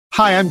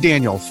Hi, I'm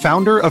Daniel,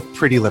 founder of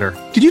Pretty Litter.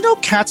 Did you know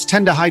cats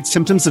tend to hide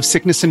symptoms of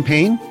sickness and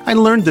pain? I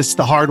learned this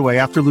the hard way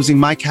after losing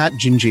my cat,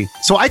 Gingy.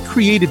 So I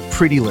created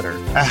Pretty Litter,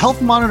 a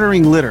health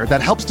monitoring litter that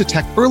helps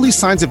detect early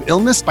signs of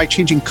illness by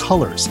changing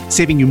colors,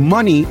 saving you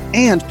money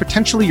and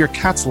potentially your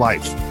cat's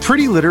life.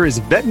 Pretty Litter is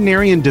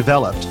veterinarian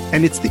developed,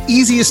 and it's the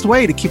easiest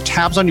way to keep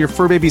tabs on your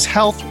fur baby's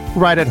health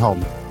right at home.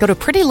 Go to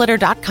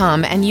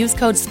prettylitter.com and use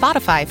code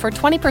SPOTIFY for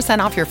 20%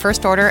 off your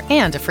first order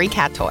and a free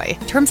cat toy.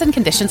 Terms and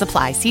conditions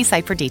apply. See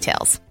site for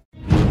details.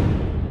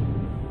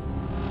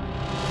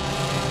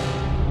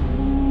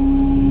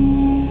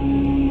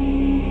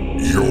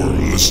 You're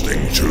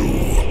listening to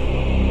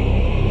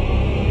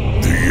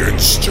The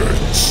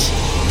Instance.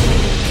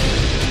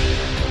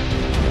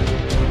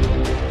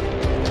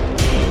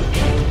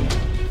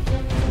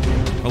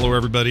 Hello,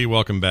 everybody.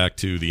 Welcome back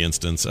to The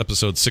Instance,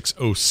 episode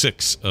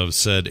 606 of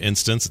said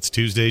Instance. It's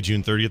Tuesday,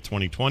 June 30th,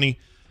 2020,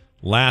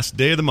 last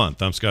day of the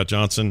month. I'm Scott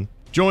Johnson,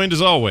 joined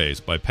as always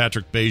by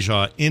Patrick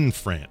Beja in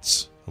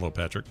France. Hello,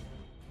 Patrick.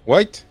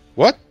 What?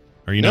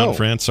 Are you not in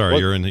France? Sorry,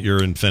 what?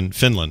 you're in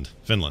Finland.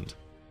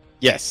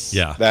 Yes.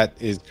 Yeah. That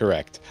is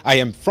correct. I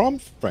am from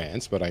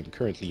France, but I'm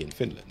currently in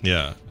Finland.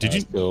 Yeah. Did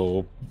you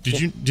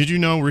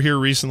know we're here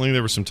recently?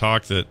 There was some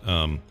talk that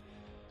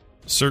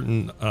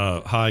certain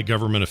high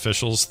government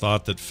officials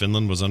thought that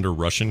Finland was under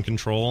Russian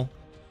control.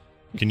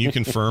 Can you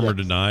confirm or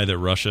deny that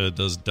Russia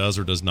does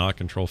or does not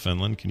control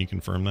Finland? Can you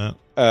confirm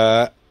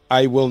that?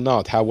 I will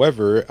not.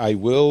 However, I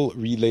will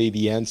relay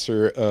the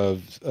answer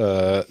of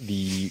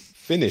the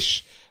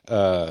Finnish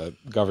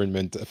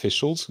government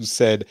officials who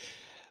said,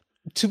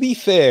 to be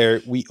fair,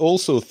 we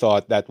also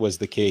thought that was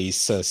the case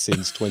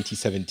since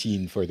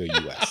 2017 for the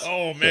U.S.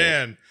 Oh,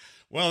 man.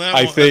 Well,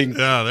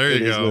 there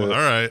you go. All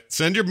right.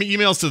 Send your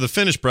emails to the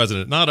Finnish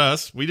president, not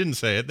us. We didn't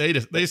say it.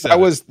 They said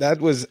that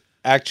was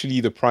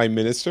actually the prime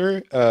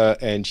minister,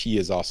 and she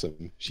is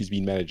awesome. She's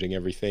been managing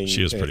everything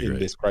she is pretty in great.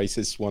 This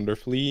crisis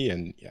wonderfully,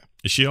 and yeah.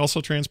 Is she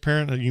also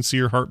transparent? You can see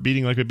her heart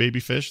beating like a baby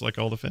fish, like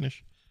all the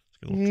Finnish?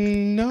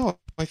 No,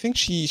 I think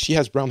she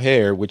has brown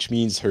hair, which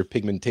means her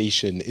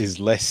pigmentation is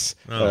less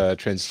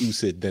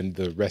translucent than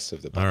the rest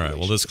of the population. All right,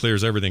 well, this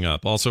clears everything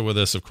up. Also with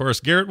us, of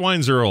course, Garrett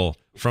Weinzierl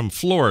from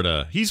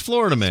Florida. He's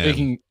Florida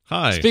man.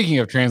 Speaking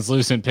of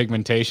translucent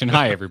pigmentation,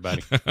 hi,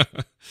 everybody.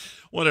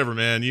 Whatever,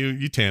 man.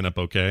 You tan up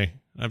okay.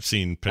 I've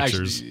seen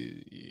pictures.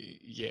 Actually,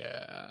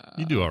 yeah.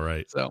 You do all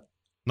right. So,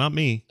 not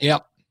me.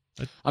 Yep.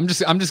 I'm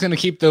just going to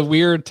keep the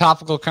weird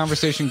topical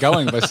conversation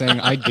going by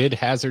saying I did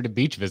hazard a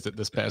beach visit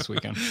this past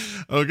weekend.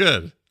 Oh,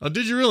 good. Oh,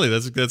 did you really?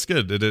 That's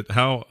good. Did it?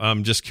 How?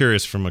 I'm just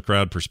curious from a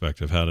crowd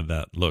perspective. How did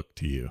that look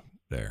to you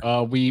there?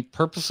 We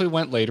purposely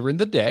went later in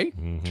the day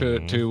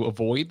to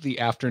avoid the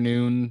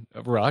afternoon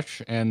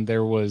rush, and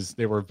there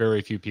were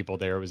very few people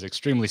there. It was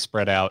extremely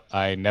spread out.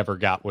 I never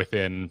got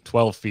within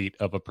 12 feet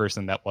of a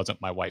person that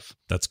wasn't my wife.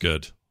 That's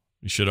good.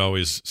 You should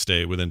always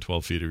stay within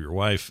 12 feet of your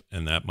wife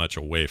and that much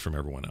away from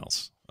everyone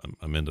else.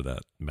 I'm into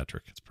that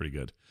metric. It's pretty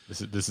good.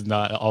 This is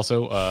not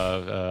also.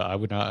 I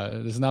would not.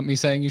 This is not me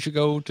saying you should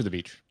go to the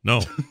beach.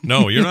 No,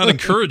 you're not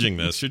encouraging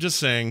this. You're just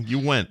saying you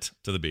went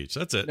to the beach.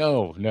 That's it.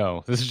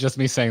 No. This is just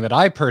me saying that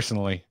I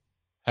personally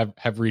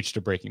have reached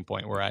a breaking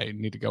point where I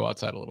need to go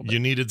outside a little bit. You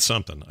needed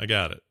something. I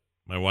got it.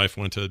 My wife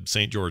went to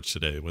St. George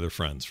today with her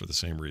friends for the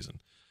same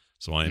reason.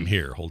 So I am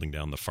here holding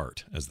down the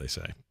fart, as they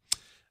say.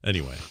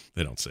 Anyway,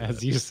 they don't say as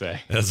that. You say.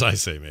 As I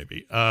say,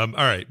 maybe. All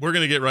right, we're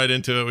going to get right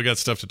into it. We got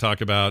stuff to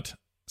talk about.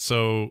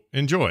 So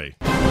enjoy.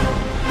 All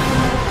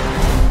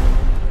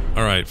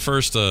right.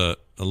 First, a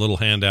little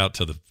handout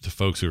to the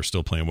folks who are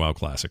still playing WoW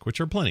Classic, which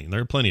are plenty.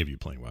 There are plenty of you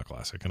playing WoW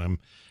Classic, and I'm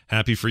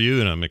happy for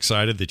you, and I'm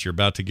excited that you're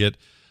about to get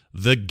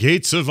the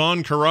Gates of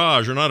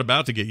Ahn'Qiraj. You're not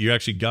about to get. You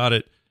actually got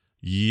it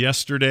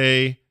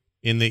yesterday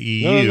in the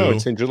EU. No,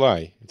 it's in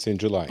July.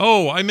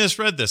 Oh, I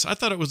misread this. I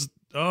thought it was.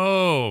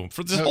 Oh,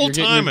 for this whole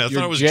time, I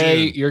thought it was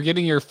June. You're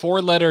getting your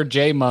 4-letter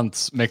J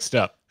months mixed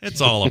up. It's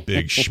all a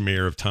big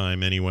schmear of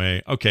time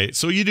anyway. Okay,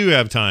 so you do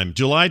have time.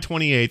 July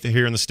 28th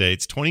here in the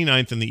States,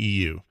 29th in the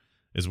EU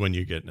is when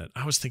you're getting it.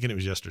 I was thinking it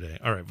was yesterday.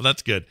 All right, well,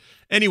 that's good.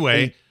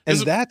 Anyway. And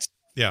that's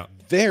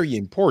very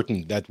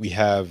important that we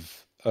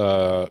have,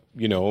 we're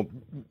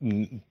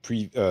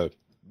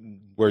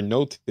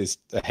noticed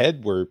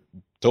ahead, we're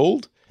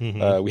told.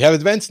 We have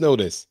advance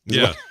notice.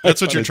 Yeah,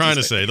 that's what you're trying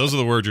to say. Those are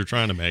the words you're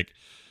trying to make.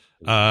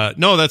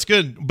 No, that's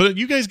good. But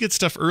you guys get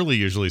stuff early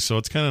usually, so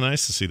it's kind of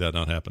nice to see that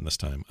not happen this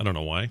time. I don't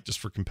know why, just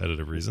for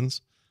competitive reasons.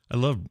 I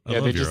love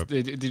Europe.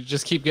 They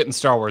just keep getting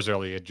Star Wars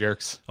early, you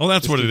jerks. Oh,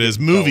 that's what it is.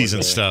 Movies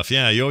and stuff.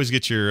 Yeah, you always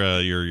get your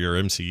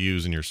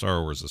MCUs and your Star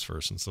Warses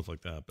first and stuff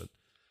like that. But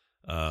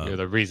you're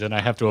the reason I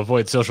have to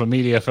avoid social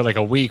media for like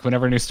a week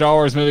whenever a new Star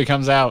Wars movie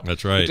comes out.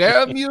 That's right.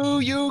 Damn you,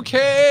 UK!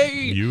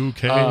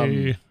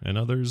 And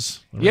others.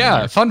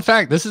 Yeah, fun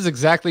fact, this is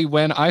exactly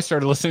when I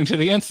started listening to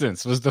The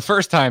Instance, was the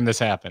first time this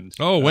happened.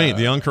 Oh, wait,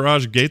 the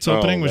Ahn'Qiraj Gates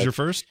opening was your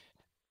first?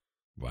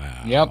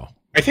 Wow. Yep.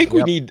 I think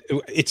we need,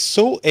 it's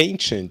so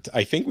ancient,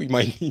 I think we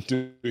might need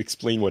to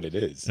explain what it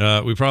is.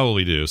 We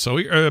probably do. So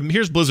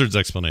here's Blizzard's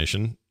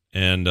explanation.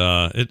 And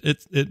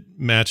it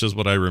matches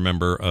what I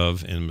remember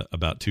of in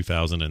about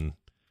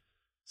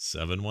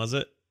 2007, was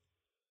it?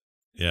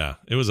 Yeah,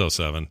 it was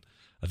 07.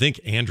 I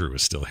think Andrew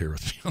was still here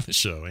with me on the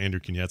show,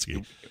 Andrew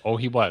Koniecki. Oh,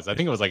 he was. I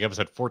think it was like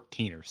episode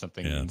 14 or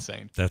something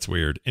insane. That's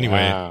weird.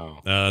 Anyway,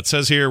 it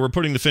says here, we're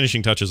putting the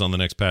finishing touches on the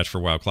next patch for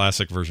WoW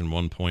Classic version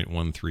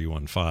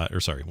 1.1315,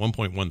 or sorry,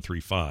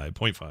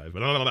 1.135.5.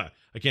 But I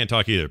can't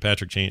talk either.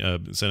 Patrick sent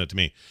it to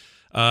me.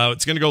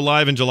 It's going to go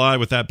live in July.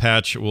 With that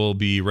patch, we'll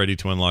be ready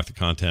to unlock the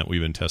content we've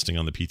been testing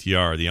on the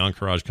PTR. The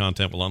Ahn'Qiraj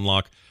content will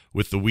unlock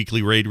with the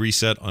weekly raid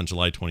reset on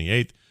July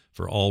 28th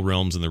for all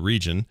realms in the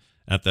region.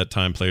 At that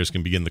time, players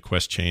can begin the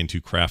quest chain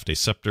to craft a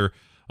scepter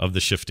of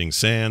the shifting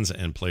sands,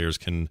 and players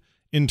can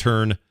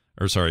turn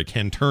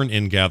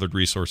in gathered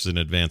resources in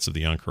advance of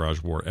the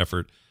Ahn'Qiraj war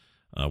effort.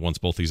 Once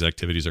both these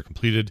activities are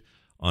completed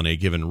on a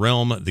given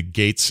realm, the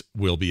gates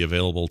will be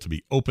available to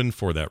be opened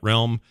for that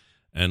realm,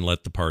 and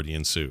let the party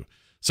ensue.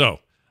 So,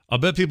 I'll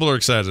bet people are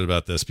excited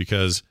about this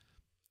because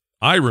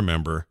I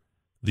remember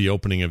the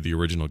opening of the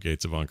original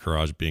gates of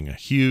Ahn'Qiraj being a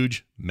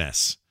huge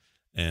mess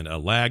and a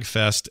lag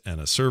fest and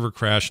a server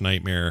crash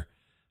nightmare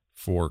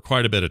for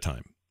quite a bit of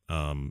time,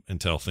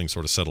 until things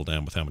sort of settled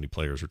down with how many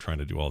players were trying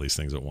to do all these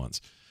things at once.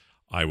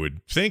 I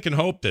would think and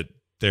hope that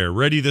they're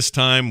ready this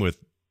time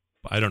with,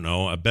 I don't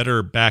know, a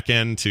better back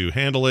end to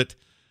handle it,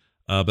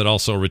 but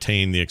also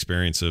retain the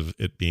experience of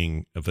it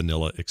being a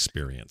vanilla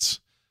experience.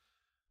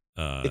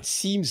 It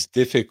seems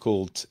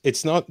difficult.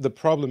 It's not, the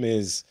problem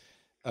is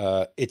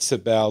it's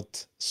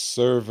about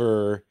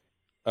server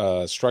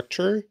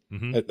structure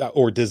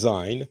or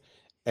design,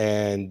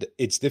 and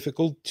it's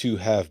difficult to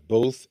have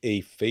both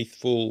a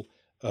faithful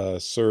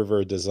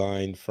server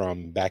design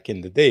from back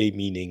in the day,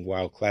 meaning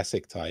WoW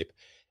Classic type,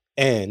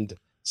 and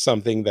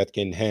something that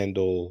can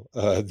handle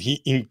the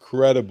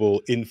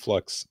incredible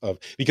influx of,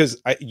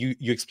 because you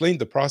explained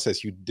the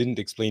process, you didn't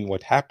explain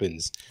what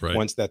happens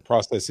once that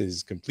process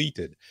is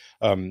completed.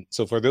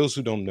 So for those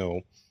who don't know,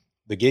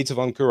 the Gates of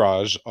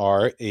Ahn'Qiraj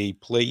are a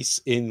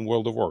place in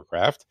World of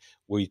Warcraft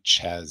which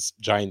has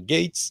giant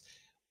gates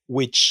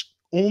which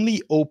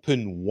only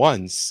open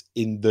once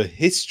in the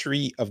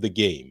history of the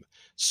game.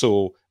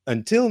 So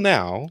until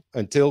now,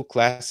 until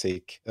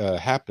Classic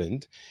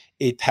happened,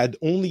 it had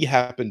only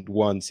happened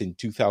once in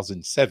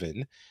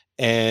 2007,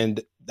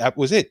 and that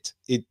was it.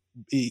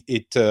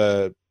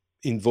 It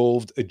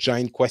involved a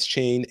giant quest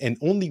chain, and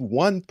only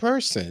one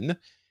person,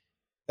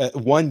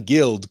 one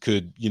guild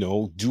could,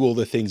 do all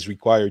the things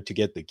required to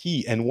get the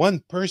key, and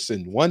one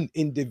person, one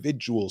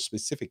individual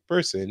specific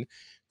person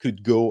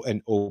could go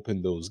and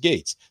open those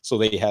gates. So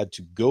they had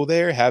to go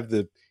there, have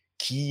the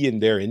key in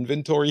their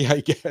inventory, I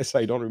guess.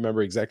 I don't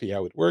remember exactly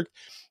how it worked.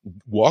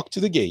 Walk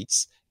to the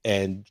gates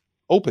and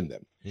open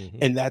them. Mm-hmm.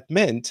 And that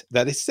meant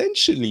that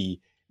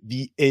essentially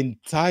the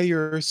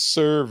entire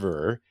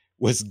server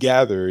was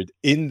gathered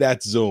in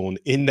that zone,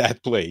 in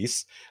that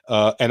place.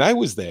 And I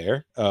was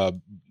there.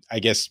 I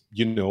guess,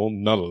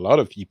 not a lot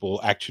of people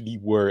actually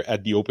were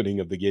at the opening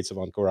of the Gates of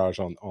Ahn'Qiraj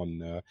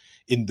on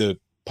in the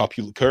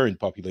current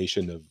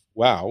population of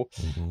WoW.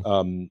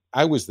 Mm-hmm.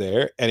 I was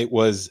there, and it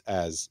was,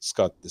 as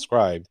Scott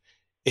described,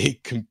 a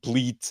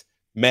complete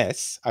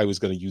mess. I was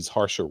going to use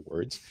harsher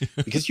words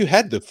because you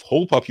had the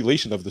whole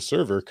population of the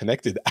server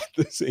connected at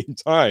the same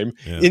time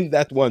in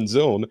that one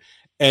zone.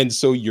 And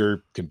so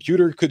your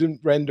computer couldn't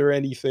render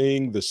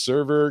anything. The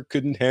server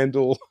couldn't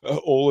handle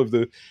all of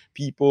the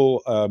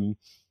people.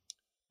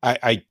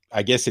 I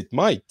guess it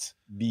might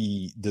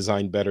be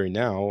designed better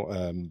now.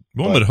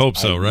 One would hope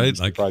so, right?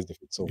 Surprised if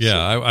it's also.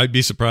 Yeah, I'd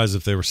be surprised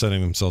if they were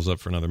setting themselves up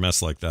for another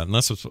mess like that,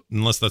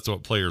 unless that's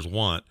what players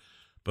want.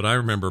 But I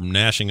remember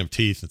gnashing of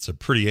teeth at some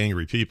pretty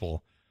angry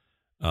people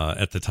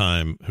at the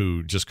time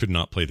who just could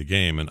not play the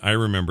game. And I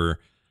remember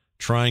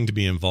trying to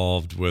be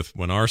involved with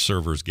when our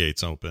server's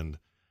gates opened,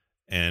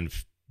 and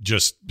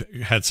just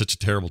had such a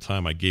terrible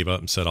time. I gave up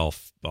and said, I'll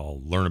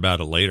learn about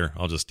it later.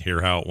 I'll just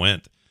hear how it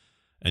went.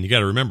 And you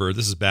got to remember,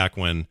 this is back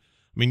when,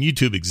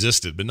 YouTube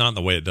existed, but not in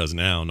the way it does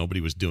now. Nobody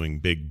was doing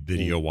big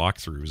video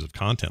walkthroughs of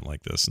content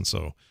like this. And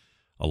so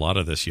a lot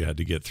of this you had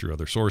to get through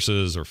other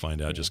sources or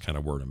find out just kind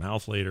of word of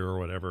mouth later or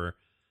whatever.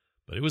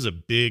 But it was a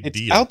big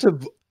deal. Out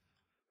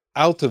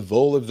of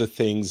all of the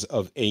things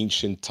of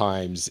ancient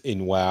times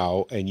in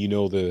WoW, and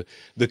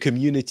the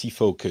community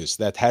focus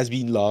that has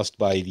been lost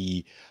by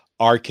the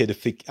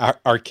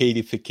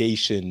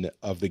arcadification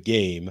of the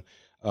game,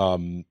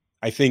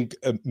 I think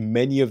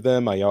many of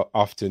them I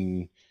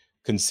often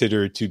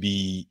consider to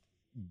be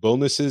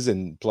bonuses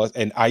and plus,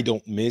 and I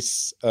don't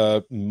miss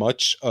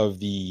much of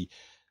the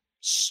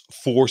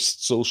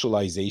forced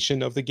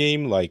socialization of the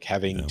game, like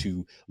having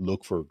to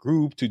look for a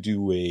group to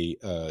do a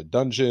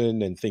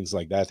dungeon and things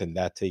like that, and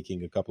that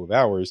taking a couple of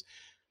hours.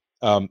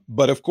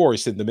 But of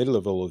course, in the middle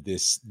of all of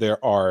this,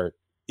 there are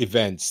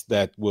events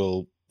that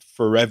will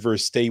forever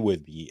stay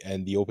with me,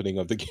 and the opening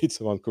of the Gates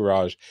of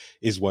Ahn'Qiraj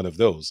is one of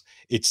those.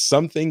 It's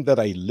something that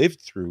I lived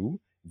through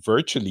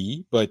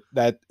virtually, but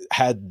that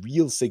had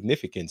real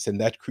significance, and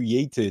that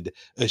created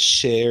a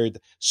shared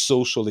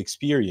social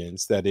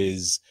experience that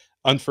is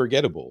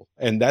unforgettable.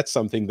 And that's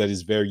something that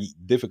is very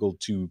difficult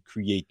to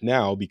create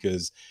now,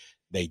 because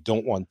they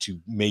don't want to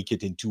make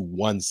it into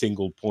one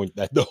single point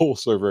that the whole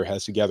server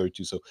has to gather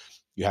to. So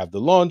you have the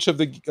launch of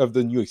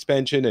the new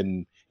expansion,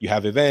 and you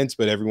have events,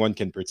 but everyone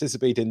can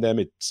participate in them.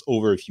 It's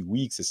over a few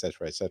weeks,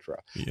 etc., etc.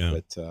 Yeah.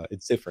 But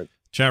it's different.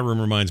 Chat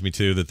room reminds me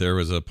too that there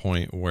was a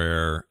point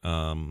where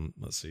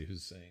let's see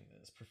who's saying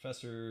this.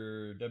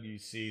 Professor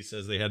WC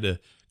says they had to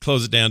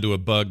close it down to a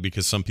bug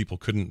because some people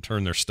couldn't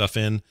turn their stuff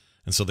in,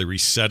 and so they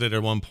reset it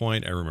at one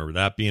point. I remember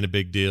that being a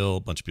big deal.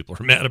 A bunch of people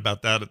were mad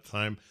about that at the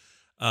time.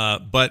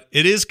 But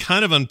it is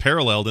kind of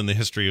unparalleled in the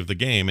history of the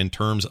game in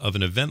terms of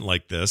an event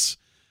like this.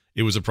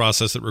 It was a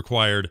process that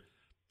required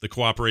the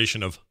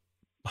cooperation of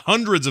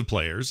hundreds of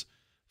players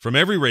from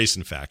every race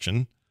and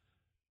faction.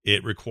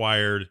 It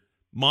required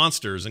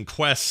monsters and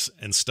quests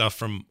and stuff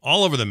from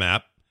all over the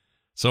map.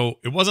 So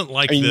it wasn't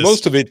like this.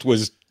 Most of it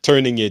was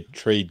turning it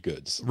trade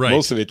goods. Right.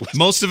 Most of it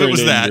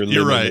was that.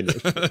 You're right.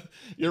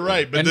 You're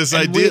right. But this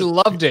idea, we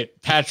loved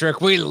it,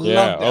 Patrick. We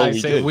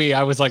loved it.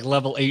 I was like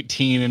level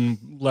 18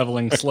 and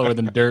leveling slower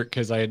than dirt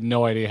because I had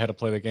no idea how to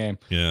play the game.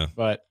 Yeah.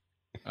 But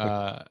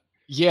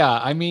yeah,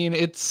 I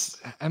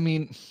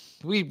mean,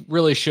 we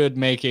really should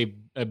make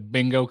a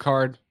bingo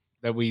card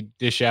that we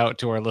dish out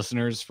to our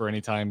listeners for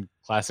any time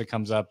Classic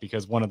comes up,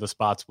 because one of the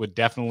spots would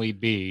definitely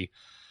be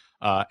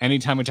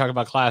anytime we talk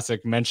about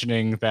Classic,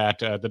 mentioning that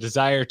the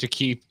desire to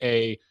keep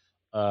a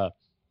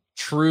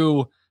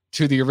true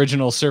to the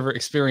original server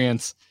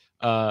experience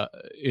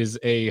is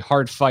a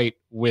hard fight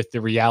with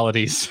the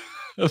realities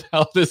of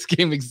how this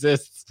game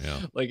exists.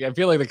 Yeah. Like, I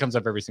feel like that comes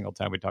up every single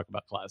time we talk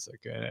about Classic.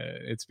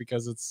 It's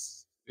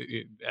because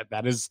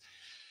that is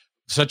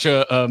such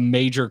a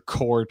major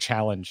core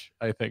challenge,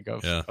 I think,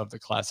 of the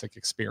Classic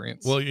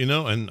experience. Well,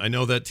 and I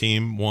know that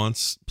team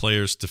wants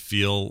players to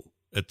feel,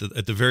 at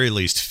the very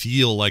least,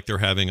 feel like they're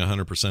having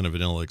 100% of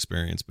vanilla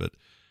experience. But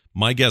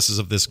my guess is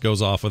if this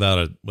goes off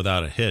without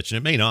a hitch, and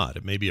it may not,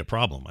 it may be a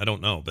problem. I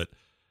don't know, but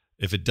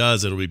if it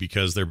does, it'll be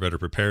because they're better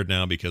prepared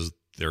now, because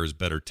there is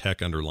better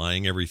tech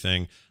underlying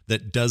everything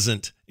that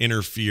doesn't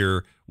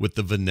interfere with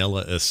the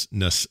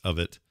vanilla-ness of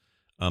it.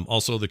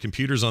 Also, the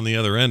computers on the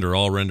other end are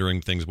all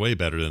rendering things way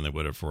better than they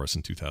would have for us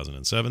in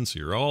 2007. So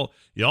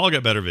you all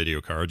got better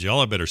video cards. You all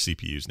have better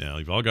CPUs now.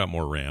 You've all got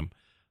more RAM.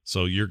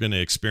 So you're going to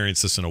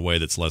experience this in a way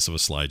that's less of a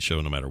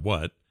slideshow no matter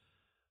what.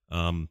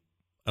 I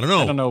don't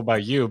know. I don't know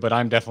about you, but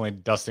I'm definitely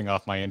dusting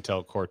off my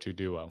Intel Core 2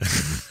 Duo.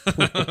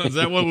 Is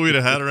that what we'd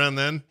have had around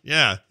then?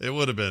 Yeah, it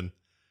would have been.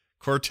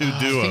 Core 2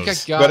 Duos. I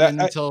think I got an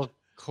Intel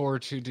Core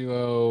 2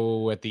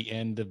 Duo at the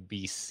end of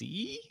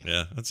BC.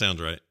 Yeah, that sounds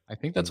right. I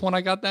think that's when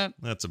I got that.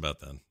 That's about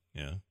then.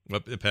 Yeah.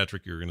 What,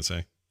 Patrick, you were going to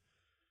say?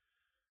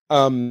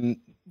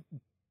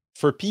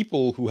 For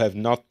people who have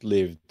not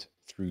lived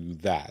through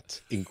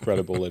that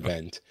incredible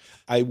event,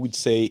 I would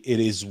say it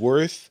is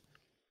worth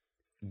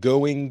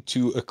going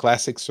to a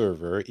Classic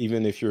server,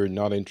 even if you're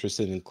not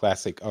interested in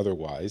Classic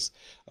otherwise,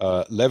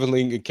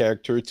 leveling a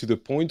character to the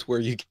point where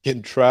you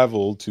can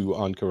travel to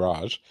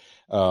Ahn'Qiraj,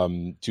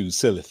 to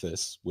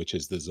Silithus, which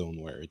is the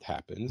zone where it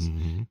happens,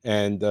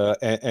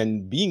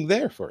 and being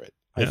there for it.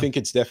 Yeah. I think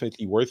it's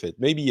definitely worth it.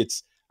 Maybe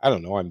it's, I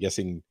don't know, I'm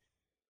guessing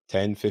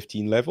 10,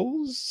 15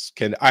 levels?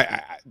 Can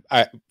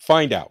I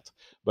find out?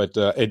 But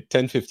at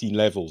 10, 15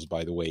 levels,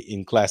 by the way,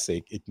 in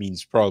Classic, it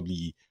means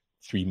probably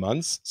 3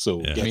 months. So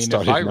get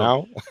started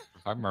now.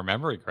 If I'm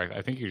remembering correctly,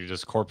 I think you could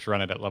just corpse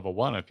run it at level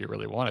 1 if you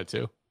really wanted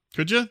to.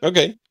 Could you?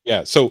 Okay.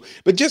 Yeah. So,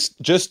 but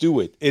just do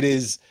it. It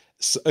is,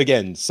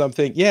 again,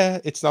 something,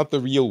 it's not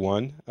the real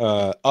one.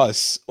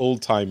 Us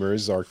old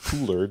timers are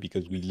cooler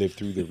because we lived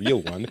through the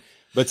real one.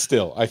 But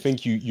still, I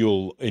think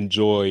you'll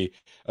enjoy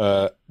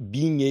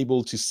being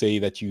able to say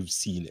that you've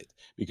seen it,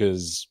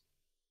 because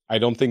I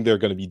don't think they're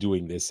going to be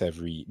doing this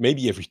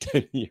maybe every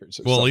 10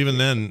 years. Well, even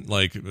then,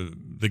 like,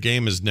 the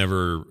game has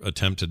never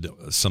attempted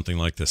something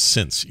like this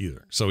since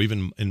either. So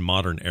even in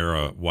modern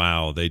era,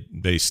 WoW,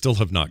 they still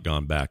have not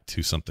gone back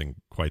to something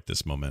quite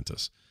this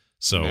momentous.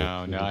 So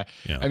no.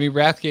 Yeah. I mean,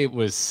 Wrathgate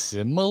was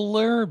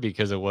similar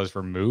because it was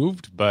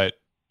removed, but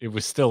it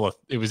was still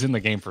it was in the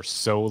game for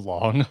so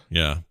long.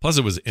 Yeah. Plus,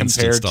 it was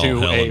instant install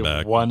compared to hell and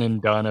back. One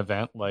and done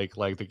event like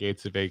the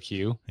Gates of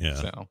AQ. Yeah.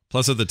 So.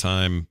 Plus, at the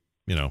time,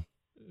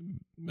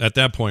 at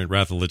that point,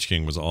 Wrath of the Lich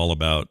King was all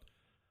about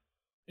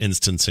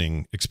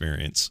instancing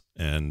experience,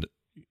 and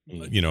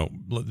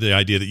the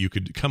idea that you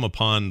could come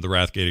upon the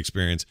Wrathgate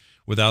experience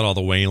without all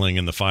the wailing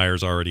and the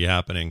fires already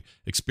happening,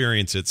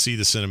 experience it, see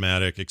the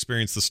cinematic,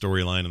 experience the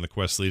storyline and the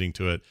quests leading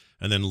to it,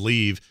 and then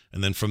leave.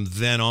 And then from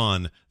then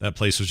on, that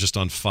place was just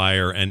on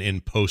fire and in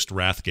post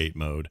Wrathgate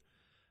mode.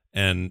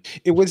 And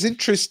it was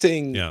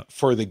interesting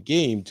for the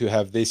game to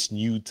have this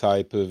new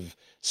type of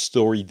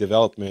story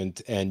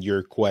development and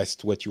your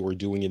quest, what you were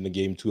doing in the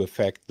game, to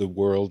affect the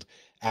world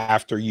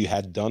after you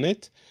had done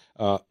it.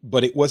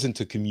 But it wasn't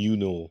a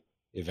communal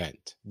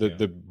event.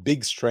 The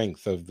big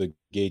strength of the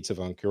Gates of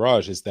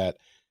Ahn'Qiraj is that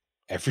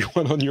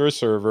everyone on your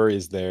server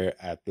is there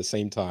at the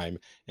same time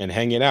and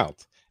hanging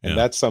out. And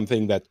that's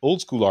something that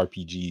old school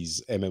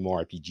RPGs,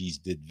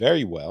 MMORPGs, did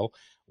very well,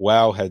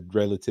 WoW had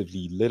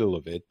relatively little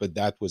of it, but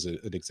that was an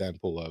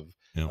example of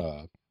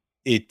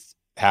it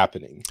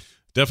happening.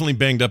 Definitely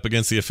banged up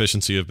against the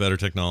efficiency of better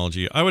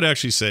technology. I would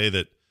actually say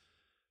that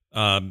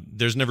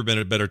there's never been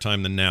a better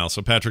time than now.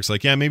 So Patrick's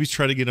like, yeah, maybe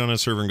try to get on a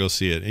server and go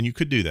see it. And you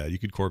could do that. You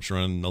could corpse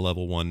run a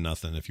level 1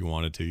 nothing if you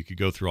wanted to. You could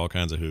go through all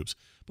kinds of hoops.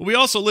 But we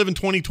also live in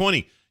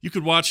 2020. You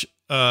could watch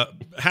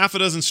half a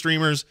dozen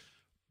streamers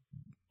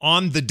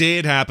on the day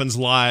it happens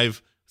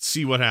live,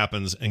 see what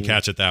happens, and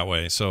catch it that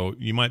way. So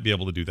you might be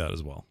able to do that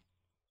as well.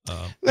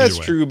 That's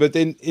true, but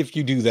then if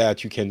you do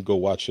that, you can go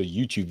watch a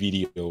YouTube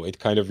video. It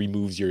kind of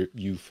removes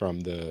you from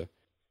the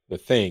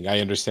thing.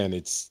 I understand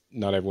it's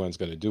not everyone's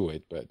going to do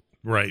it, but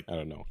right. I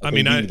don't know.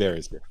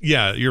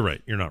 Yeah, you're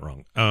right. You're not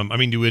wrong. I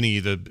mean, do any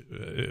of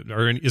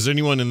is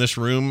anyone in this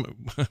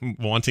room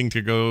wanting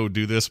to go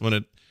do this when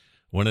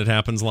it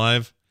happens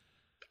live?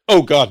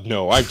 Oh God,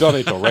 no! I've done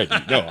it already.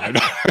 No, I'm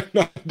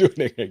not doing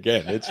it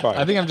again. It's fine.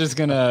 I think I'm just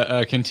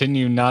gonna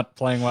continue not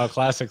playing WoW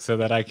Classic so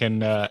that I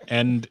can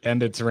end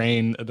its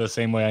reign the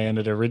same way I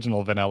ended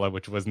original vanilla,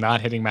 which was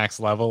not hitting max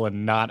level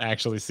and not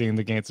actually seeing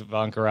the gates of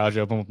Ahn'Qiraj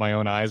open with my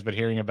own eyes, but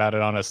hearing about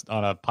it on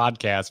a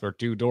podcast where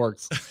two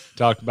dorks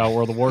talked about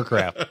World of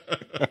Warcraft.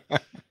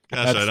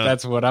 Gosh,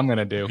 that's what I'm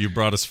gonna do. You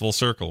brought us full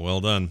circle.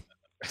 Well done.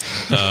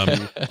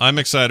 I'm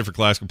excited for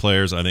classical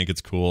players. I think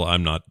it's cool.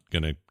 I'm not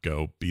gonna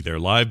go be there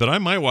live, but I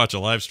might watch a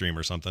live stream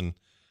or something.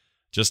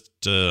 Just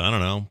I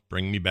don't know,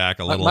 bring me back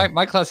a little.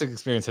 My classic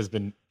experience has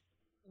been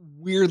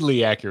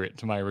weirdly accurate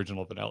to my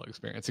original vanilla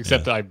experience,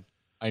 except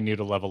I knew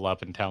to level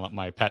up and talent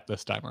my pet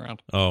this time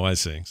around. Oh, I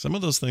see. Some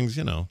of those things,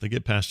 they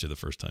get past you the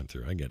first time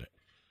through. I get it.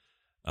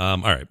 All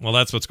right. Well,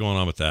 that's what's going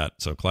on with that.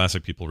 So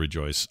classic people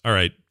rejoice. All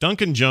right.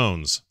 Duncan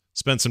Jones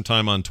spent some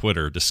time on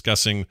Twitter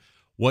discussing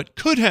what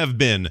could have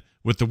been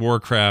with the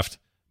Warcraft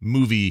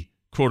movie,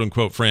 quote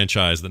unquote,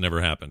 franchise that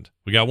never happened.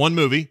 We got one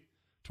movie,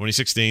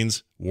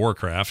 2016's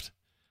Warcraft.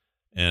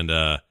 And,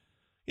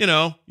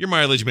 your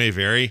mileage may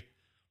vary.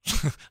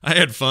 I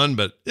had fun,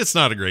 but it's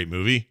not a great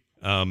movie.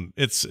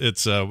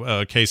 It's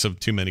a case of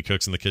too many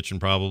cooks in the kitchen,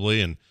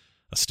 probably, and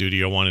a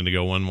studio wanting to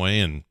go one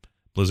way and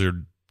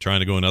Blizzard trying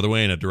to go another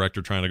way and a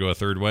director trying to go a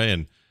third way,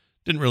 and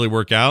didn't really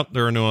work out.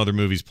 There are no other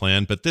movies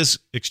planned, but this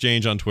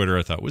exchange on Twitter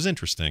I thought was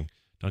interesting.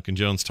 Duncan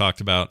Jones talked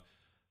about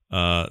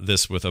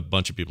this with a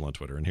bunch of people on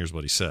Twitter, and here's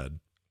what he said.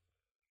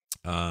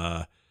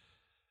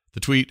 The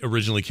tweet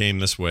originally came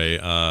this way.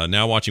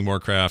 Now watching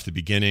Warcraft, the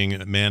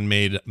beginning,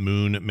 Man-Made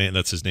Moon,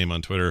 that's his name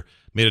on Twitter,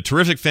 made a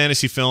terrific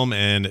fantasy film,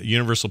 and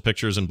Universal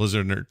Pictures and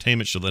Blizzard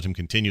Entertainment should let him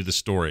continue the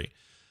story.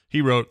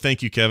 He wrote,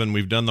 "Thank you, Kevin.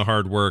 We've done the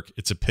hard work.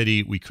 It's a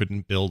pity we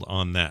couldn't build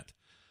on that."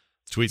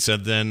 The tweet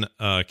said then,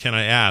 can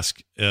I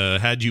ask,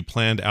 had you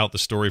planned out the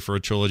story for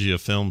a trilogy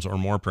of films or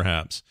more,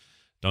 perhaps?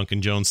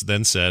 Duncan Jones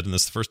then said, and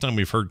this is the first time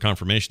we've heard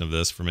confirmation of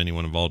this from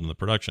anyone involved in the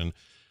production,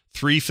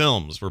 3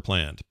 films were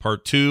planned.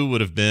 Part 2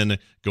 would have been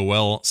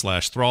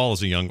Goel/Thrall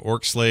as a young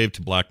orc slave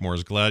to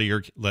Blackmoor's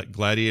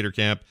gladiator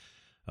camp.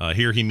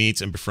 Here he meets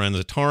and befriends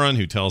a Tauren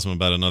who tells him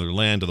about another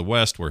land to the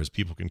west where his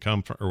people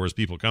come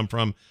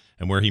from,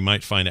 and where he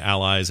might find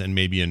allies and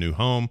maybe a new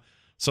home.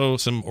 So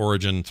some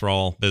origin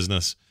Thrall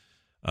business.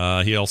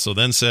 He also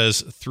then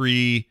says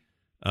 3,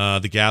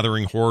 the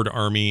gathering Horde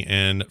army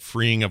and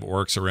freeing of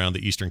orcs around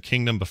the Eastern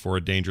Kingdom before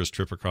a dangerous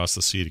trip across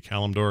the sea to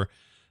Kalimdor,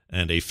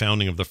 and a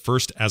founding of the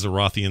first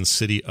Azerothian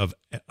city of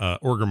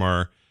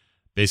Orgrimmar.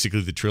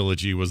 Basically, the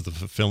trilogy was the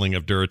fulfilling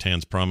of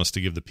Durotan's promise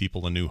to give the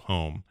people a new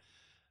home.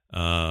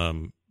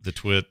 Go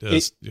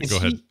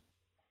ahead.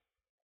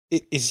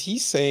 Is he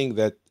saying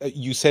that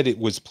you said it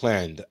was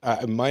planned?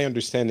 My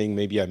understanding,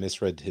 maybe I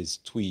misread his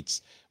tweets,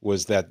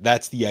 was that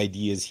that's the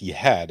ideas he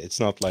had. It's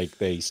not like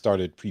they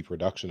started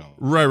pre-production on it.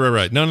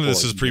 Right. None of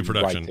this is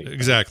pre-production.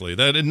 Exactly.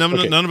 None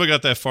of it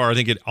got that far. I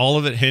think all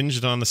of it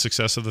hinged on the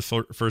success of the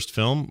first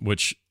film,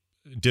 which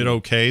did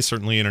okay.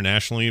 Certainly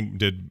internationally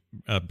did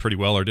pretty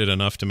well, or did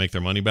enough to make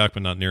their money back,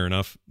 but not near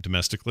enough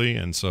domestically.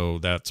 And so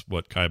that's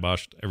what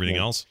kiboshed everything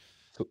else.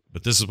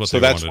 But this is what they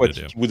wanted to do. So that's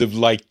what he would have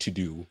liked to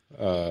do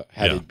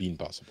had it been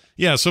possible.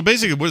 Yeah, so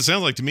basically what it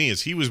sounds like to me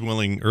is he was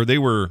willing, or they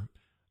were,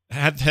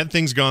 had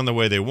things gone the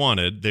way they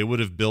wanted, they would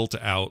have built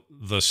out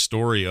the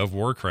story of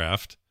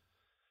Warcraft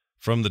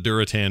from the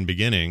Durotan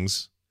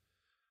beginnings.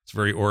 It's a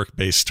very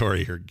orc-based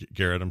story here,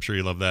 Garrett. I'm sure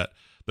you love that.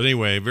 But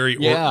anyway,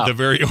 the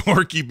very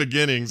orky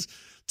beginnings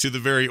to the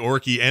very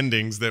orky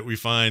endings that we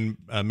find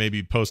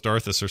maybe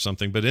post-Arthas or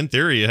something. But in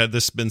theory, had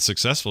this been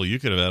successful, you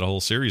could have had a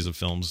whole series of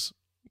films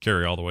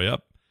carry all the way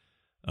up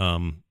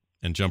and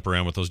jump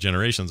around with those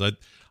generations.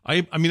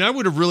 I mean, I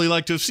would have really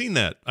liked to have seen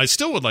that. I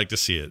still would like to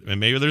see it. And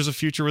maybe there's a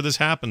future where this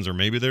happens, or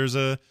maybe there's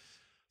a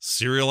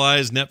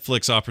serialized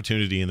Netflix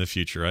opportunity in the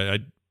future.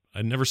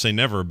 I never say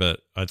never,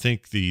 but I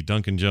think the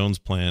Duncan Jones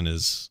plan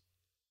is,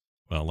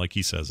 well, like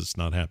he says, it's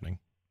not happening.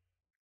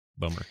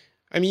 Bummer.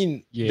 I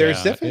mean,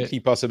 there's definitely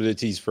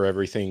possibilities for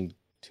everything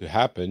to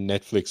happen.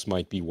 Netflix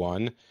might be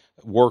one.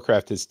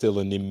 Warcraft is still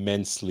an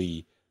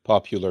immensely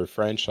popular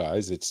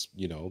franchise. It's,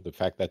 the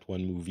fact that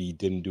one movie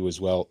didn't do as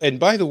well. And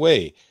by the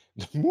way,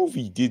 the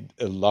movie did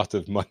a lot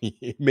of money.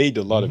 It made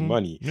a lot of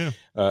money. Yeah.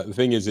 The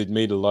thing is, it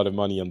made a lot of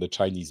money on the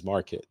Chinese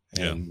market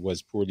and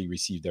was poorly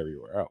received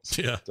everywhere else.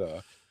 Yeah.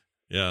 But,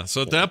 yeah.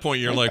 So at that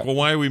point, you're like, well,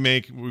 why we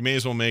may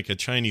as well make a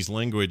Chinese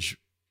language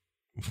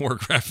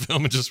Warcraft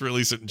film and just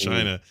release it in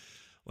China.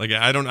 Like,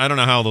 I don't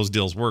know how those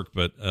deals work,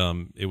 but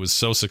it was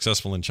so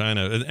successful in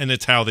China, and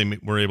it's how they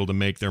were able to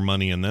make their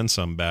money and then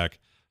some back.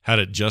 Had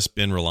it just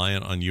been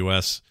reliant on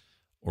U.S.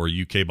 or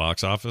UK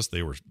box office,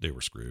 they were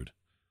screwed.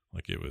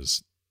 Like, it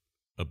was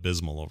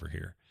abysmal over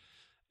here.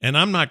 And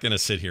I'm not going to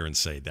sit here and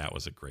say that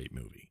was a great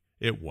movie.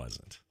 It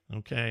wasn't.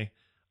 Okay?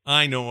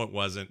 I know it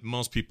wasn't.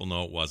 Most people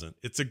know it wasn't.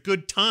 It's a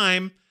good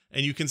time,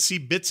 and you can see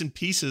bits and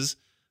pieces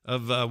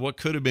of what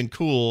could have been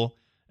cool.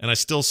 And I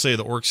still say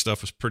the orc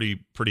stuff was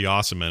pretty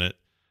awesome in it.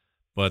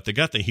 But they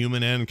got the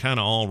human end kind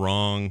of all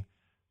wrong.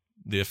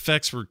 The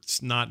effects were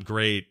not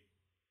great.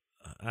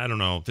 I don't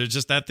know. There's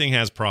just, that thing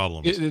has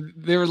problems.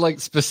 There were like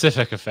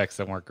specific effects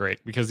that weren't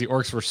great because the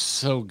orcs were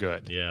so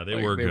good. Yeah, they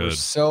like, were good. They were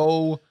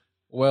so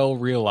well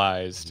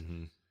realized.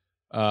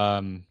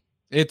 Mm-hmm.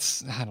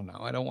 It's, I don't know.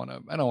 I don't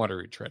want to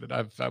retread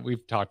it.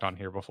 We've talked on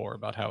here before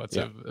about how it's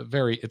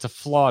it's a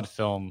flawed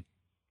film.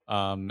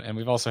 And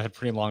we've also had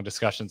pretty long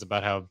discussions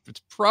about how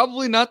it's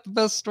probably not the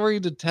best story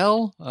to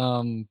tell.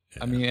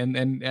 I mean,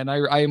 and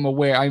I am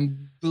aware,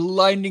 I'm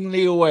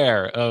blindingly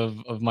aware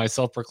of my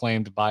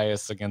self-proclaimed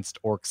bias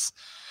against orcs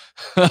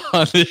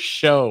on this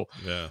show.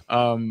 Yeah.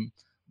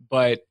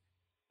 But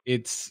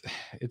it's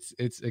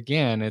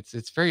kind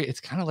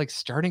of like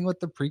starting with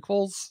the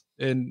prequels,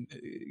 and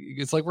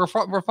it's like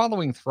we're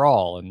following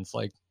Thrall, and it's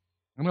like,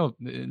 I know,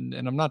 and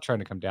I'm not trying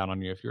to come down on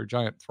you if you're a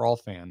giant Thrall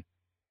fan,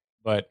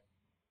 but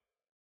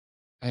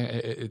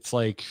it's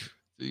like,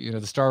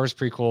 the Star Wars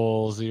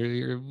prequels,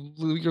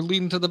 you're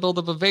leading to the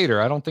build-up of Vader.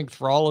 I don't think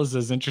Thrall is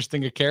as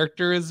interesting a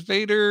character as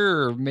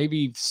Vader, or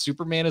maybe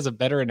Superman is a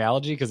better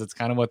analogy because it's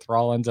kind of what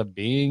Thrall ends up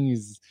being.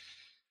 He's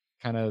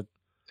kind of,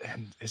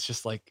 and it's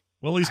just like,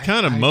 well, he's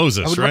kind of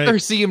Moses, I would right? rather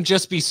see him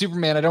just be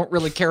Superman. I don't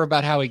really care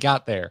about how he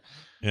got there.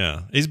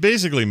 Yeah, he's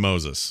basically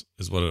Moses,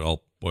 is what it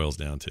all boils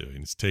down to.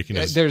 He's taking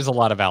his... There's a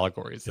lot of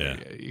allegories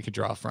that you could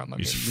draw from. I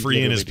he's mean,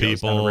 freeing his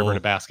people. Down a river in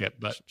a basket,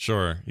 but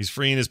sure, he's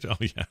freeing his. Oh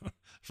yeah,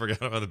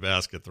 forgot about the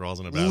basket. Thrall's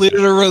in a basket.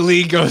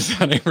 Literally goes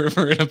down a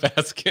river in a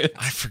basket.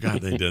 I forgot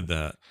they did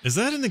that. Is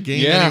that in the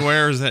game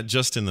anywhere, or is that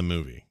just in the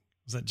movie?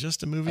 Is that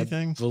just a movie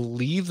thing? I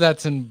believe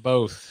that's in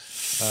both.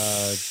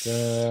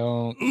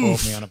 Don't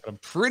quote me on it, but I'm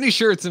pretty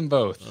sure it's in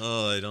both.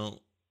 Oh, I don't.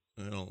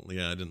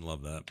 Yeah, I didn't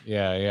love that.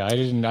 Yeah. I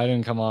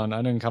didn't come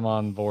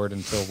on board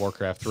until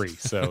Warcraft 3.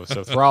 So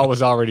Thrall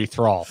was already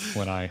Thrall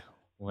when I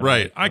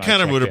I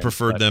kind of would have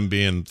preferred them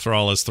being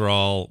Thrall is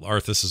Thrall,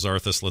 Arthas is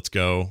Arthas. Let's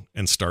go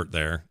and start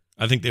there.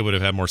 I think they would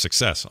have had more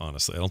success.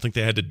 Honestly, I don't think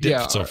they had to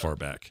dip so far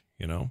back.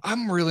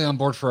 I'm really on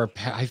board for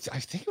I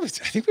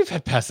think we've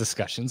had past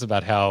discussions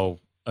about how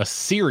a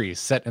series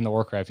set in the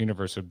Warcraft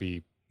universe would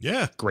be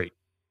great.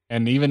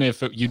 And even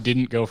if you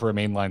didn't go for a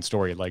mainline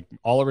story, like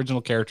all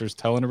original characters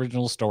tell an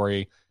original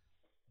story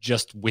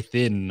just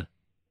within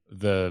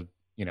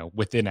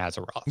within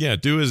Azeroth. Yeah,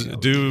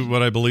 do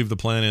what I believe the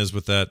plan is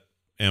with that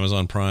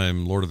Amazon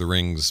Prime Lord of the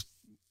Rings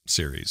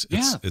series.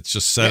 It's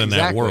just set in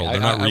that world. They're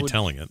not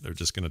retelling it. They're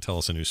just going to tell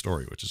us a new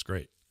story, which is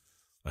great.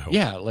 I hope.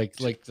 Yeah, like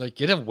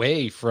get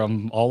away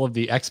from all of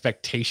the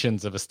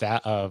expectations of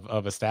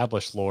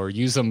established lore.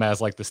 Use them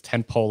as like this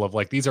tentpole of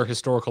like, these are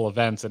historical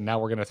events, and now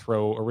we're going to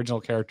throw original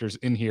characters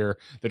in here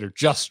that are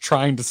just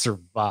trying to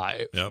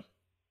survive. Yep.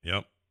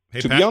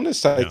 Hey, to be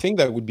honest, I think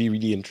that would be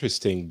really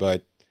interesting,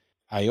 but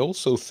I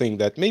also think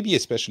that maybe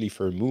especially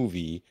for a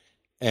movie,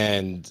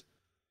 and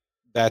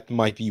that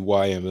might be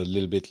why I'm a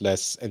little bit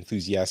less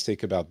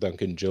enthusiastic about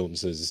Duncan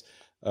Jones's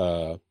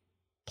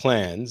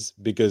plans,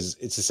 because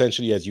it's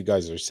essentially, as you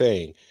guys are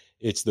saying,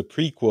 it's the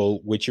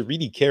prequel, which you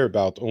really care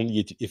about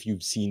only if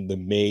you've seen the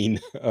main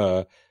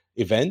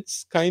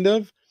events, kind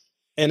of.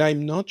 And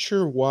I'm not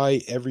sure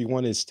why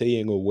everyone is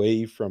staying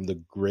away from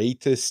the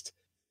greatest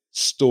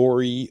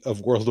story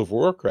of World of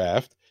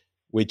Warcraft,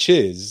 which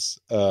is,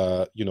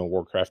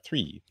 Warcraft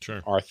 3,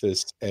 sure,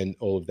 Arthas and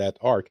all of that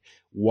arc.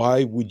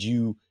 Why would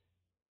you...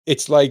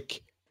 It's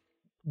like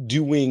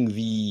doing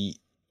the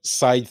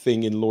side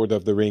thing in Lord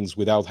of the Rings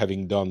without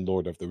having done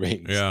Lord of the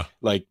Rings. Yeah.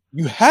 Like,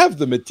 you have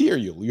the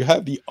material, you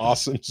have the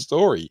awesome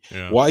story.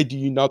 Yeah. Why do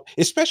you not,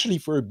 especially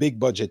for a big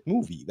budget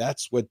movie,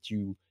 that's what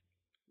you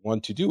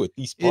want to do, at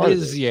least part it of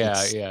is, it.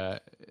 Yeah.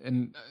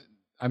 And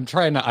I'm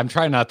trying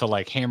not to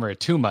like hammer it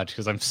too much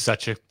because I'm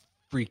such a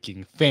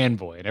freaking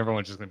fanboy, and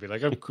everyone's just gonna be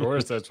like, of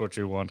course that's what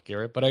you want,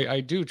 Garrett. But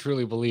I do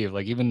truly believe,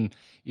 like, even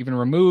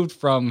removed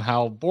from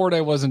how bored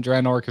I was in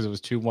Draenor because it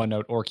was too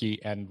one-note orky,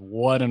 and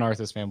what an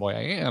Arthas fanboy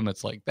I am,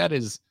 it's like, that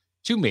is,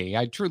 to me,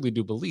 I truly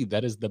do believe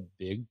that is the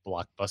big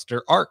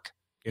blockbuster arc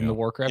in the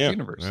Warcraft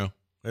universe. Yeah,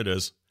 it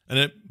is.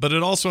 But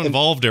it also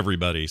involved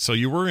everybody. So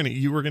you were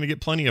gonna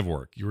get plenty of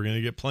orc. You were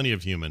gonna get plenty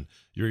of human.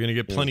 You were gonna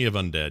get plenty of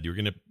undead. You were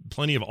gonna get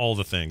plenty of all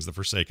the things, the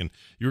Forsaken.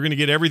 You were gonna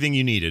get everything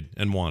you needed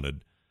and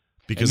wanted,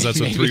 because that's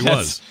what 3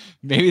 was.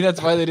 Maybe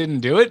that's why they didn't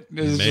do it.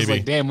 It's just Maybe.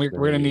 like, damn, we're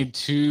going to need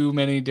too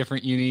many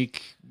different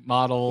unique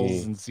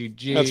models and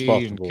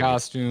CG and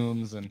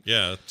costumes. And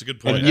yeah, it's a good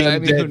point.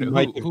 And the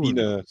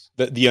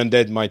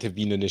undead might have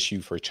been an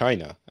issue for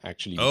China,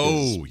 actually.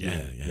 Because,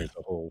 there's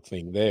a whole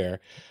thing there.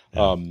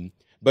 Yeah.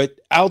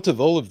 But out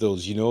of all of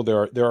those,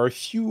 there are a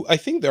few. I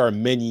think there are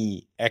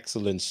many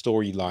excellent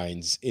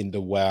storylines in the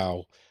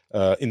WoW,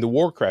 in the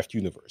Warcraft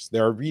universe.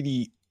 There are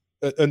really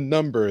a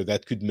number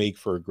that could make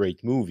for a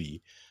great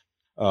movie.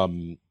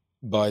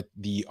 But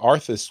the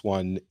Arthas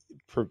one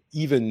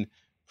even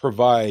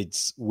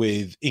provides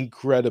with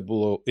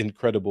incredible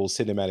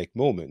cinematic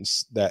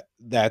moments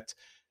that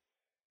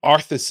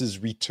Arthas's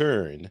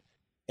return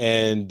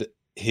and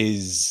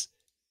his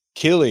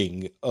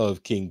killing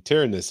of King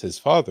Tyrannus, his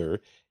father,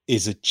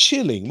 is a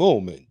chilling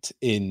moment.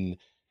 You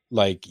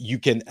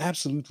can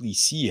absolutely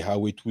see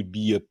how it would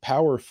be a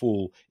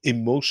powerful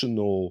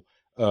emotional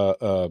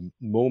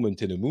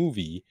moment in a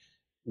movie,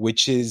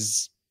 which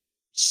is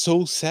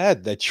so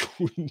sad that you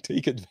wouldn't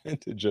take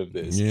advantage of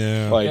this.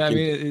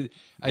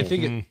 I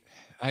think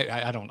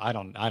I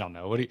don't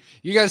know. What do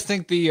you guys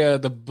think?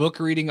 The book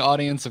reading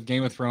audience of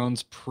Game of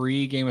Thrones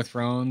pre Game of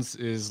Thrones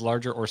is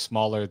larger or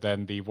smaller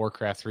than the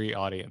Warcraft 3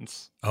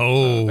 audience?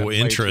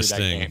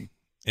 Interesting.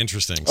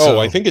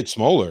 I think it's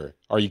smaller.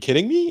 Are you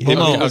kidding me?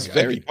 It was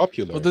very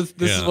popular. Well, this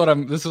is what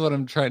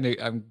I'm trying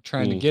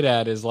to get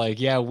at is like,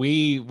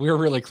 we're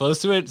really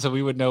close to it, so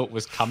we would know it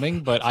was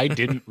coming. But I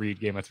didn't read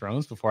Game of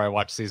Thrones before I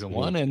watched season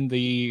 1, and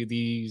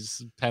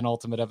these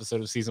penultimate episode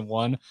of season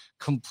 1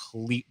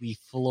 completely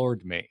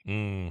floored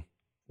me.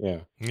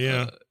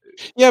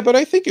 Yeah, but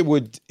I think it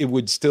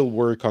would still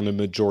work on a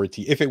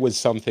majority if it was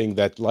something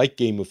that, like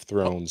Game of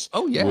Thrones,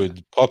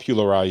 would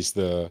popularize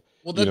the.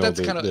 Well,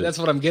 that's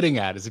what I'm getting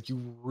at, is if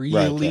you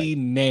really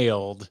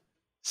nailed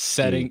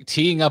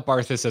teeing up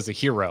Arthas as a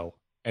hero,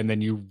 and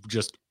then you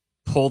just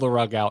pull the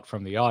rug out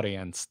from the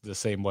audience the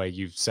same way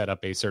you've set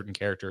up a certain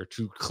character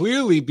to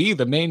clearly be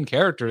the main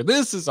character.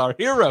 This is our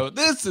hero.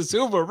 This is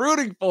who we're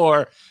rooting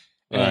for.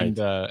 And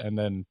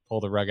then pull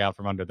the rug out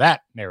from under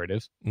that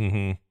narrative.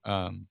 It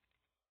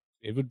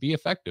would be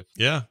effective.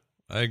 Yeah,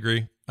 I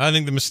agree. I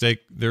think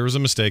there was a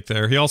mistake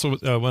there. He also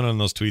went on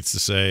those tweets to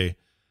say,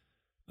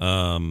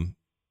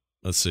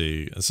 let's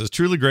see. It says,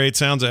 truly great.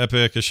 Sounds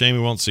epic. A shame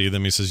we won't see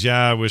them. He says,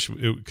 I wish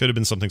it could have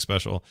been something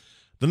special.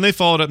 Then they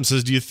followed up and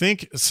says, do you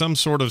think some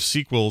sort of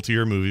sequel to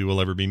your movie will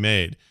ever be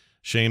made?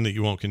 Shame that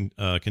you won't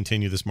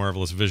continue this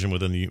marvelous vision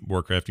within the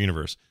Warcraft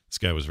universe. This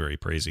guy was very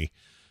praisy.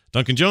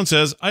 Duncan Jones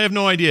says, I have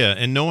no idea,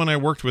 and no one I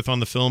worked with on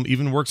the film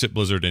even works at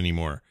Blizzard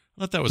anymore.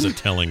 I thought that was a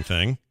telling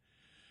thing.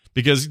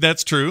 Because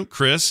that's true.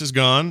 Chris is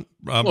gone.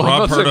 Rob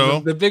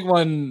Pardo. The big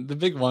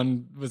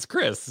one was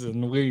Chris,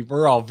 and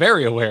we're all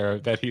very aware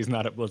that he's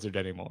not at Blizzard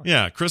anymore.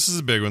 Yeah, Chris is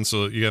a big one.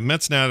 So you got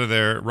Metznata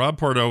there. Rob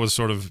Pardo was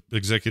sort of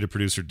executive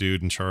producer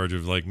dude in charge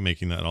of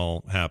making that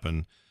all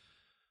happen.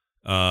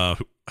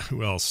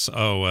 Who else?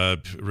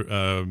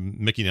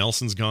 Mickey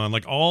Nelson's gone.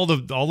 All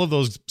of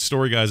those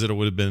story guys that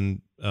would have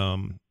been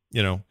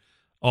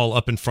all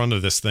up in front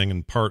of this thing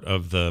and part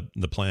of the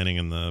planning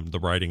and the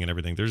writing and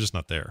everything. They're just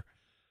not there.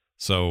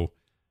 So,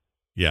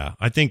 yeah,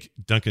 I think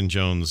Duncan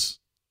Jones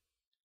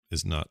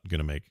is not going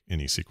to make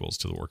any sequels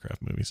to the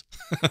Warcraft movies.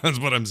 That's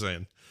what I'm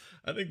saying.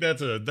 I think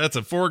that's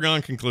a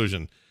foregone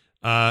conclusion.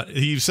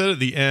 He said at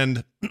the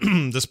end,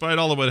 despite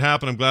all of what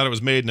happened, I'm glad it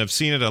was made and I've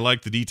seen it. I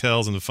like the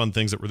details and the fun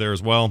things that were there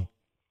as well.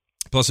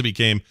 Plus, it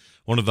became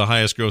one of the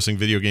highest grossing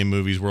video game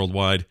movies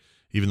worldwide,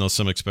 even though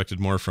some expected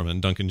more from it.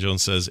 And Duncan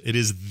Jones says it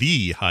is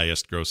the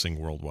highest grossing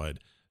worldwide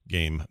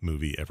game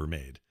movie ever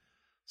made.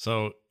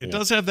 So it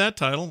does have that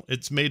title.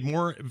 It's made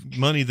more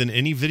money than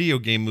any video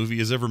game movie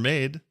has ever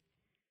made.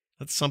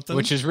 That's something.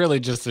 Which is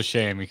really just a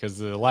shame, because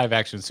the live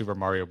action Super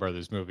Mario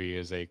Brothers movie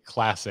is a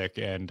classic,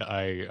 and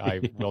I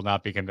will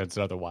not be convinced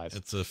otherwise.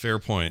 It's a fair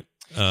point.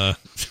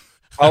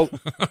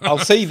 I'll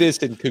say this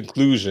in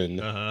conclusion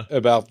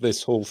about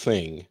this whole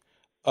thing.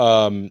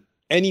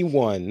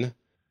 Anyone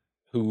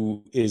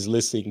who is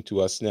listening to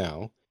us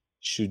now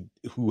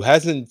who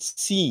hasn't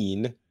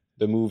seen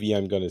the movie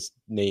I'm going to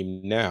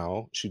name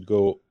now should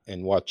go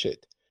and watch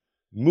it.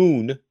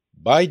 Moon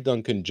by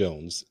Duncan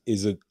Jones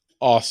is an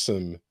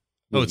awesome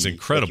movie. It's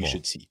incredible. You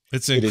should see.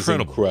 It's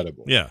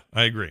incredible. Yeah,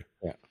 I agree.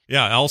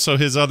 Yeah. Also,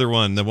 his other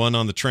one, the one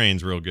on the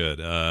train's real good.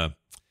 I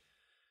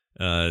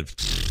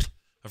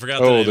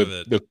forgot the name of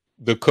it.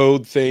 The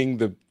code thing,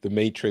 the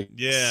Matrix.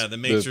 Yeah, the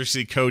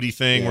Matrixy Cody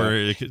thing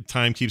where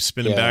time keeps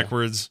spinning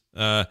backwards.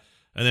 And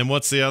then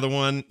what's the other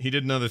one? He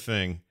did another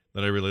thing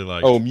that I really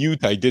liked.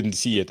 Mute. I didn't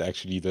see it,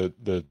 actually.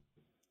 The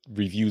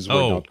reviews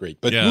were not great.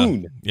 But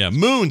Moon. Yeah,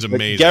 Moon's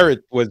amazing.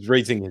 Garrett was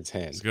raising his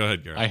hand. Go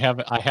ahead,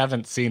 Garrett. I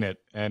haven't seen it,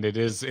 and it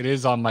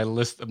is on my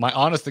list, my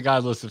honest to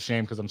God list of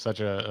shame, because I'm such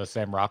a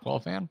Sam Rockwell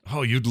fan.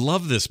 Oh, you'd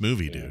love this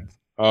movie, dude.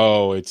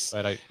 Oh, it's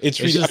really, it's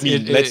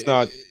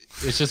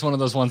just one of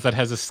those ones that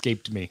has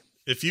escaped me.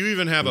 If you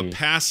even have a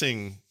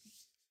passing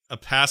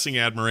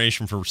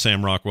admiration for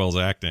Sam Rockwell's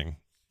acting,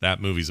 that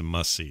movie's a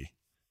must see.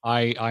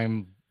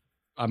 I'm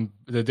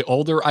the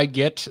older I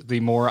get, the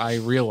more I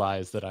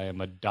realize that I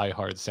am a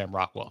diehard Sam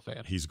Rockwell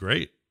fan. He's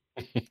great.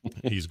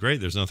 He's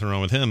great. There's nothing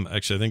wrong with him.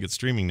 Actually, I think it's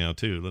streaming now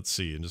too. Let's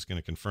see. I'm just going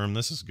to confirm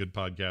this is good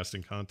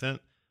podcasting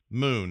content.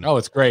 Moon. Oh,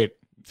 it's great.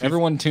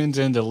 Everyone tunes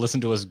in to listen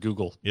to us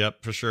Google.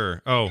 Yep, for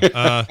sure. Oh,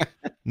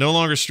 no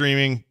longer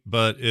streaming,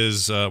 but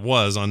was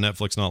on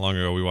Netflix not long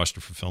ago. We watched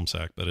it for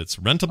FilmSack, but it's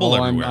rentable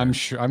everywhere.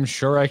 I'm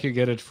sure I could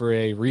get it for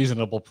a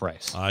reasonable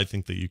price. I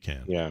think that you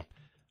can. Yeah.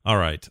 All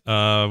right.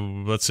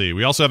 Let's see.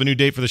 We also have a new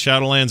date for the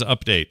Shadowlands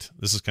update.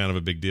 This is kind of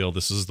a big deal.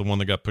 This is the one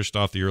that got pushed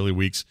off the early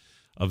weeks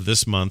of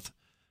this month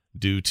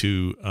due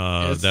to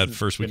that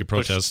first week of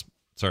protests.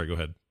 Sorry, go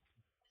ahead.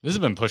 This has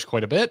been pushed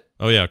quite a bit.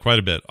 Oh yeah, quite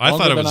a bit.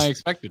 Longer than I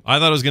expected. I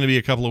thought it was going to be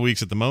a couple of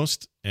weeks at the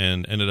most,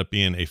 and ended up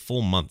being a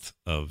full month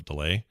of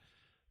delay.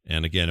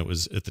 And again, it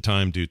was at the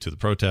time due to the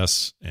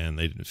protests, and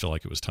they didn't feel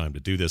like it was time to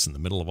do this in the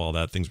middle of all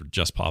that. Things were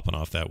just popping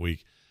off that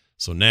week.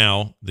 So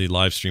now the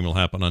live stream will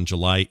happen on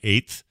July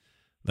 8th.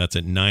 That's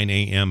at 9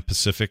 a.m.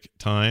 Pacific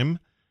time.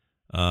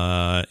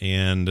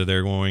 And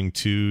they're going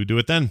to do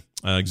it then.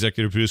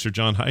 Executive producer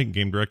John Haidt and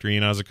game director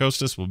Ian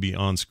Azacostas will be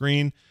on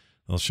screen.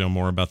 They'll show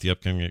more about the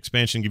upcoming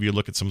expansion, give you a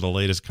look at some of the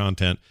latest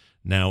content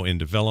now in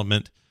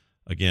development.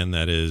 Again,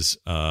 that is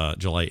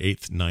July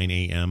 8th, 9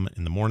 a.m.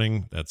 in the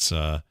morning. That's,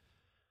 what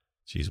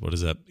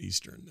is that?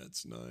 Eastern.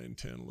 That's 9,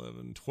 10,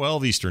 11,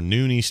 12 Eastern,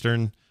 noon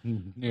Eastern.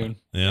 Noon.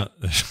 Yeah.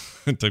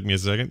 It took me a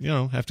second.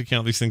 Have to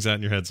count these things out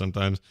in your head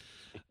sometimes.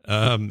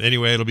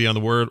 Anyway, it'll be on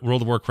the World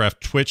of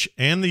Warcraft Twitch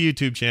and the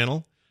YouTube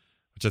channel,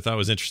 which I thought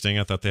was interesting.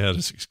 I thought they had an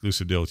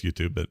exclusive deal with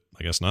YouTube, but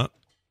I guess not.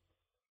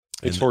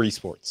 It's for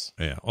esports.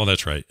 Yeah. Oh,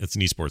 that's right. It's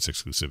an esports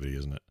exclusivity,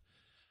 isn't it?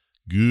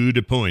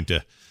 Good point.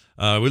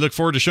 We look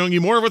forward to showing you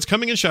more of what's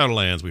coming in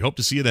Shadowlands. We hope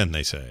to see you then,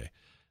 they say.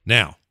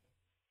 Now,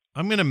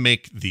 I'm going to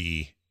make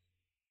the...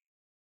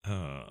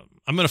 I'm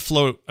going to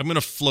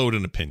float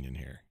an opinion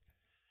here.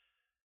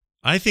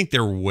 I think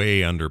they're way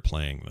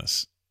underplaying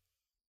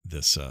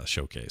this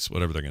showcase,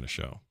 whatever they're going to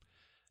show.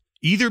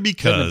 Either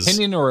because... An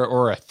opinion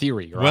or a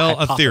theory? Or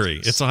a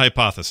theory. It's a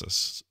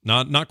hypothesis.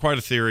 Not quite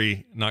a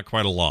theory, not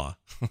quite a law.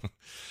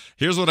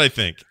 Here's what I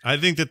think. I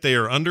think that they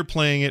are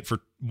underplaying it for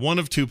one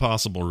of two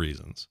possible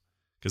reasons.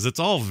 Because it's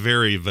all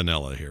very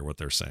vanilla here, what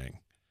they're saying.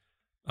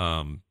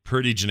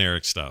 Pretty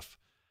generic stuff.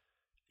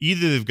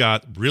 Either they've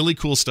got really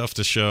cool stuff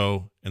to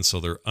show, and so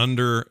they're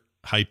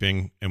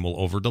under-hyping and will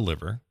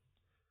over-deliver.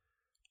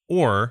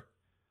 Or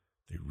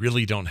they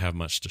really don't have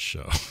much to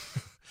show.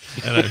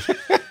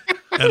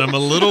 And I'm a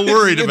little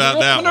worried about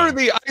that one.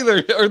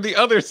 Or the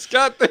other,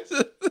 Scott.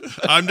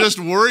 I'm just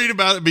worried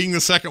about it being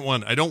the second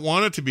one. I don't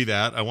want it to be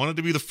that. I want it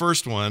to be the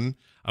first one.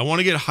 I want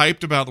to get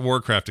hyped about the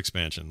Warcraft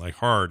expansion, like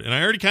hard. And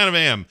I already kind of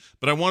am,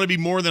 but I want to be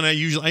more than I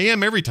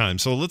am every time.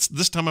 So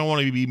this time I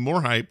want to be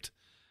more hyped,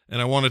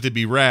 and I want it to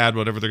be rad,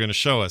 whatever they're going to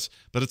show us.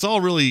 But it's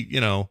all really,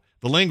 the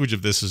language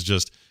of this is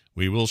just,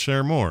 we will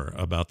share more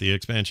about the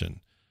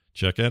expansion.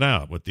 Check it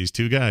out with these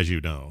two guys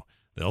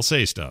They'll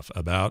say stuff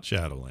about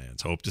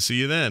Shadowlands. Hope to see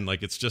you then.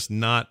 Like, it's just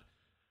not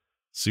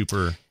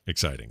super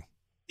exciting.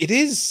 It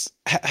is.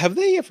 Have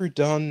they ever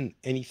done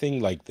anything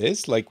like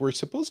this? Like, we're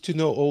supposed to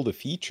know all the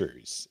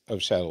features of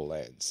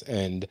Shadowlands,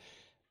 and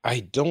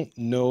I don't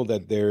know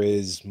that there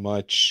is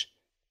much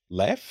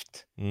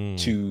left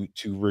to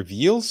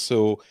reveal.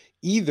 So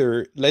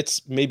either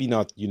let's maybe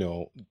not,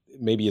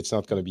 maybe it's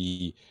not going to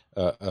be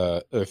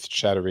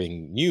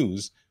earth-shattering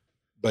news,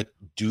 but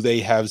do they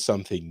have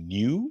something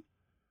new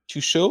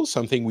to show,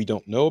 something we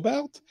don't know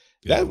about?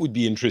 Yeah. That would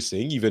be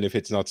interesting, even if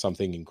it's not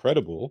something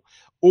incredible.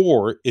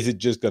 Or is it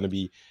just going to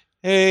be,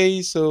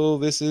 hey, so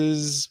this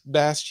is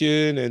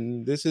Bastion,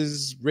 and this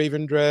is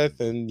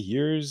Ravendreth, and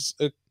here's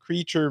a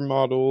creature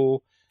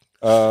model,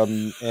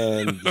 and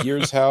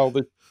here's how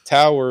the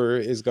tower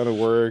is going to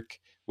work,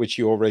 which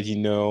you already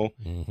know.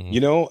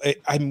 Mm-hmm.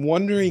 I'm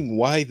wondering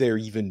why they're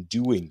even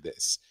doing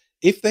this.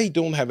 If they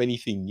don't have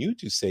anything new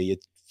to say,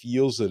 it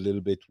feels a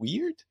little bit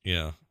weird.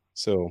 Yeah.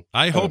 So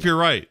I hope you're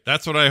right.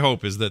 That's what I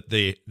hope, is that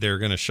they're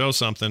going to show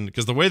something,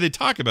 because the way they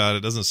talk about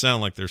it doesn't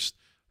sound like they're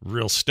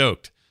real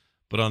stoked.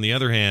 But on the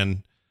other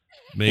hand,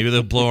 maybe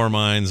they'll blow our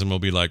minds and we'll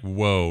be like,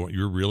 whoa,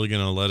 you're really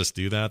going to let us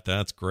do that?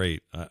 That's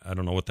great. I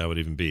don't know what that would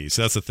even be.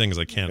 So that's the thing, is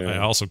I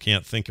also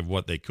can't think of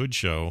what they could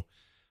show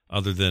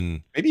other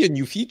than maybe a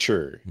new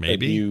feature,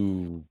 maybe a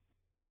new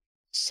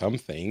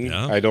something.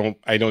 Yeah. I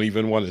don't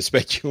even want to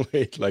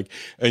speculate, like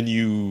a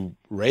new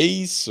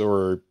race,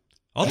 or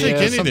I'll take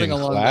anything. Something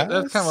along that.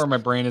 That's kind of where my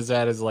brain is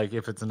at, is like,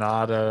 if it's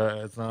not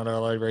a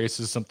allied race,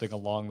 is something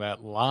along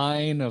that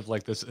line of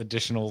like this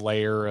additional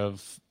layer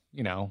of,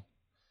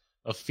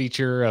 a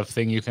feature of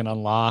thing you can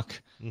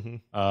unlock.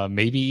 Mm-hmm.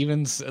 Maybe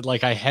even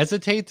like, I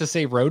hesitate to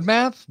say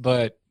roadmap,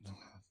 but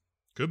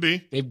could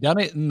be. They've done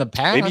it in the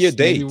past. Maybe a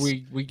date.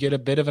 Maybe we get a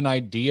bit of an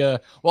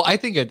idea. Well, I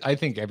think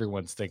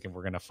everyone's thinking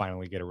we're going to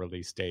finally get a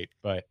release date,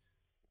 but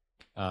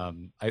I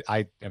mean,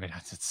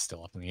 it's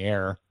still up in the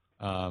air.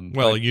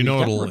 Well,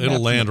 it'll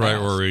land right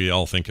where we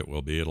all think it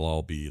will be. It'll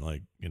all be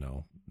like,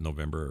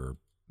 November or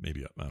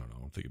Maybe, I don't know. I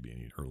don't think it'd be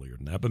any earlier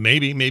than that. But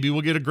maybe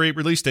we'll get a great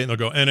release date and they'll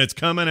go, and it's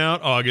coming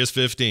out August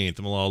 15th,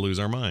 and we'll all lose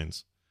our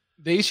minds.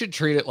 They should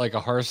treat it like a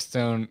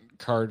Hearthstone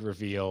card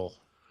reveal,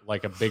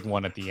 like a big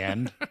one at the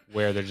end,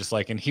 where they're just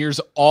like, and here's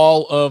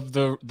all of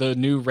the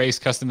new race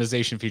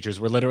customization features.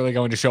 We're literally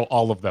going to show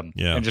all of them.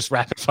 Yeah. And just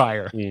rapid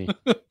fire.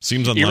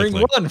 Seems unlikely.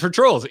 Earring 1 for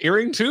trolls.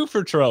 Earring 2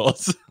 for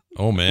trolls.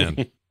 Oh,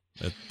 man.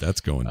 That's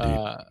going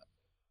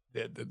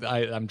deep.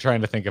 I'm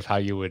trying to think of how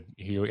you would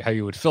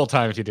fill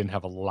time if you didn't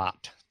have a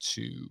lot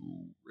to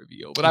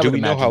reveal. But do we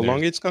know how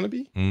long it's going to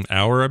be? An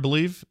hour, I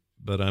believe.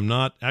 But I'm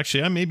not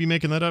actually. I may be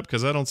making that up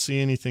because I don't see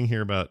anything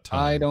here about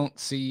time. I don't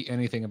see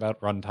anything about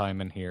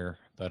runtime in here,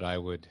 but I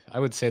would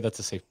say that's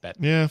a safe bet.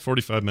 Yeah,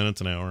 45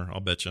 minutes, an hour.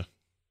 I'll bet you.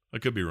 I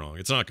could be wrong.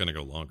 It's not going to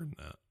go longer than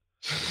that.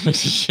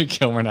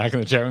 Kilmer Knack in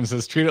the chat room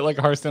says, treat it like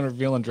a Hearthstone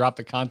reveal and drop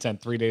the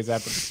content 3 days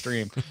after the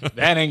stream.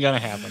 That ain't gonna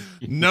happen.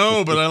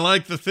 No, but I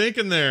like the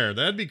thinking there.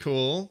 That'd be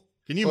cool.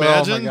 Can you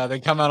imagine? Oh my god, they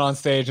come out on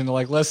stage and they're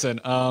like,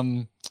 listen, oh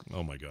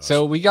my god.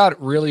 So we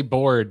got really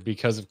bored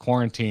because of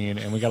quarantine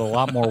and we got a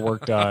lot more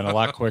work done a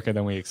lot quicker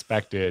than we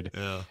expected.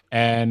 Yeah.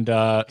 And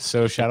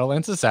so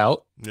Shadowlands is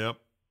out. Yep.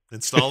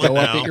 Install it Go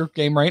now. update your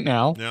game right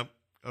now. Yep.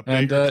 Update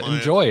and your client.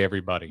 enjoy,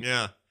 everybody.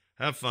 Yeah.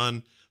 Have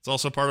fun. It's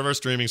also part of our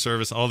streaming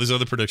service. All these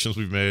other predictions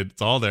we've made,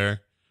 it's all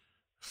there.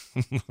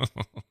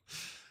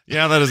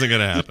 Yeah, that isn't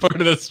going to happen.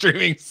 Part of the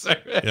streaming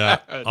service. Yeah,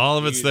 all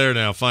of it's there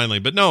now, finally.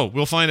 But no,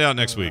 we'll find out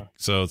next week.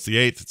 So it's the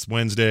 8th. It's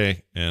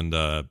Wednesday. And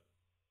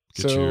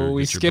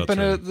we skipping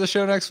the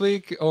show next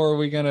week? Or are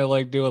we going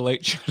to do a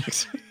late show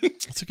next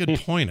week? That's a good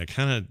point.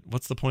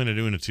 What's the point of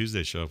doing a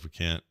Tuesday show if we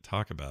can't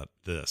talk about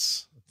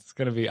this? It's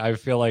gonna be. I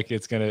feel like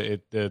it's gonna.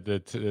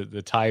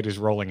 The tide is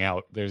rolling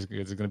out. There's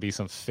gonna be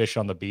some fish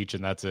on the beach,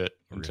 and that's it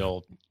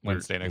until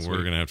Wednesday next week.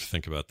 We're gonna have to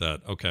think about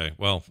that. Okay.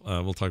 Well,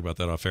 we'll talk about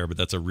that off air. But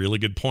that's a really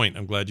good point.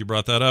 I'm glad you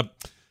brought that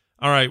up.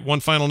 All right. One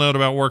final note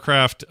about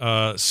Warcraft.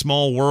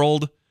 Small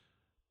World.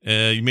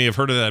 You may have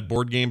heard of that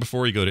board game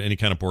before. You go to any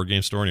kind of board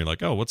game store, and you're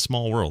like, "Oh, what's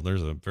Small World?"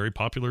 There's a very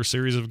popular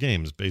series of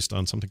games based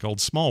on something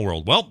called Small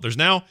World. Well, there's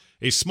now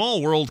a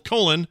Small World :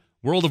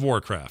 World of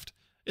Warcraft.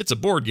 It's a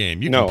board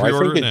game. You can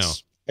pre-order it now.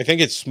 I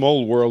think it's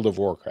Small World of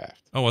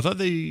Warcraft. Oh, I thought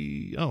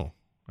they. Oh,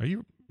 are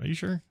you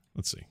sure?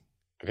 Let's see.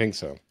 I think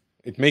so.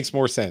 It makes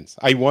more sense.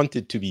 I want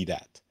it to be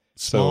that.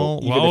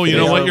 Small. So well, you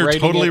know what? You're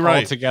totally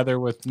right. Together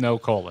with no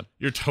colon.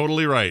 You're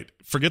totally right.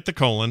 Forget the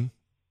colon.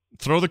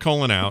 Throw the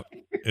colon out.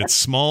 It's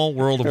Small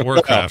World of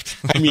Warcraft.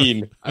 I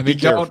mean,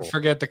 don't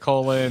forget the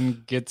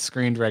colon. Get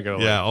screened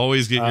regularly. Yeah,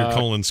 always get your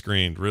colon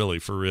screened. Really,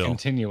 for real.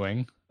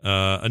 Continuing.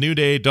 A new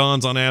day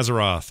dawns on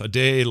Azeroth, a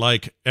day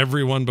like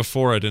everyone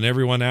before it and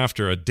everyone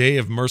after, a day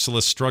of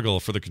merciless struggle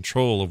for the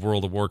control of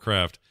World of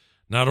Warcraft.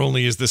 Not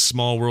only is this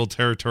small world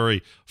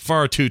territory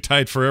far too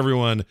tight for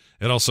everyone,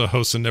 it also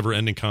hosts a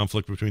never-ending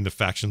conflict between the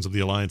factions of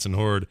the Alliance and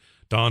Horde.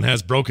 Dawn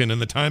has broken,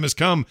 and the time has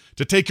come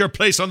to take your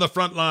place on the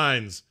front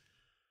lines.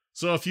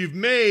 So if you've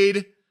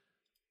made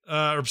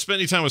or spent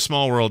any time with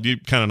Small World, you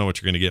kind of know what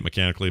you're going to get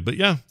mechanically. But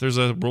yeah, there's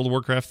a World of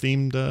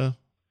Warcraft-themed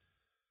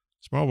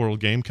Small World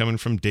game coming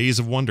from Days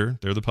of Wonder.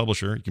 They're the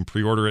publisher. You can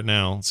pre-order it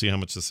now. See how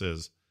much this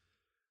is.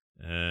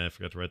 I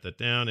forgot to write that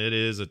down. It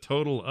is a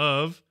total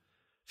of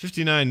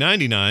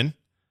 $59.99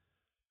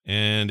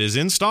 and is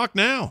in stock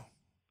now.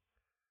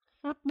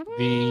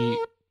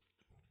 The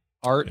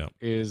art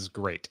is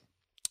great.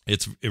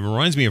 It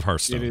reminds me of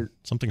Hearthstone.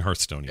 Something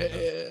Hearthstone-y.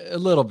 A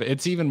little bit.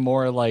 It's even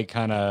more like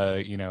kind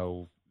of,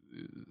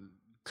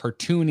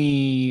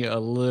 cartoony, a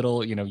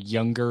little,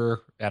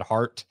 younger at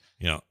heart.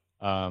 Yeah.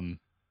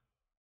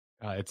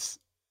 It's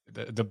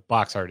the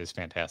box art is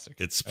fantastic.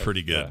 It's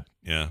pretty good.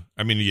 Yeah.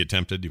 I mean, are you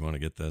tempted? Do you want to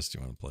get this? Do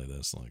you want to play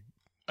this?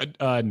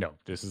 No,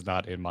 this is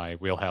not in my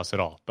wheelhouse at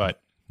all,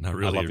 but not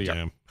really I love your the jam.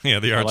 art. Yeah,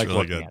 the art's like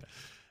really good.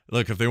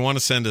 Look, if they want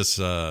to send us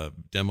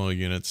demo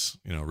units,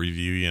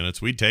 review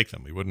units, we'd take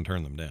them. We wouldn't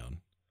turn them down.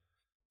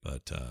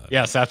 But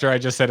yes, after I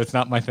just said it's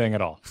not my thing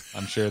at all,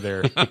 I'm sure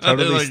they're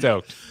totally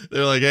stoked.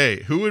 They're like,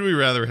 hey, who would we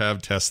rather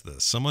have test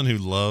this? Someone who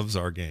loves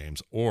our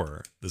games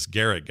or this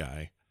Garrett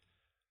guy?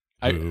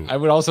 I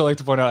would also like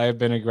to point out I have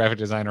been a graphic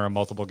designer on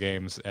multiple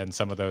games, and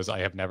some of those I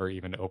have never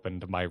even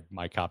opened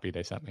my copy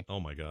they sent me. Oh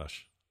my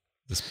gosh.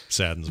 This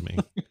saddens me.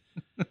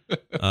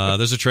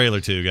 There's a trailer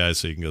too, guys,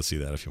 so you can go see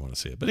that if you want to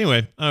see it. But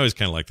anyway, I always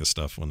kind of like this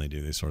stuff when they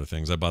do these sort of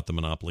things. I bought the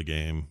Monopoly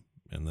game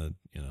and the,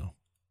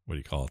 what do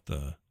you call it?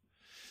 The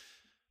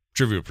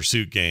Trivial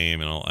Pursuit game,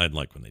 and I'd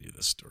like when they do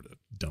this sort of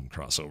dumb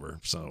crossover.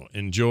 So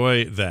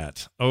enjoy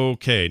that.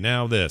 Okay,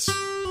 now this.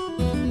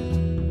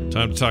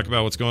 Time to talk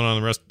about what's going on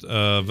in the rest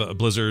of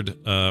Blizzard,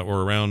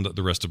 or around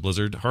the rest of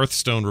Blizzard.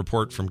 Hearthstone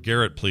report from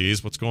Garrett,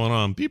 please. What's going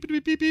on? Beep,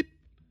 beep, beep, beep.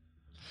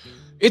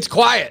 It's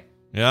quiet.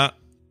 Yeah.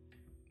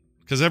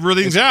 Because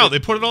everything's out. They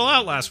put it all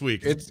out last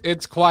week.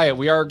 It's quiet.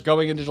 We are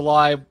going into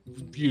July.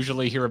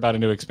 Usually hear about a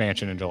new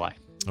expansion in July.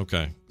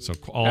 Okay. So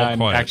all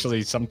quiet.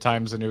 Actually,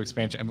 sometimes a new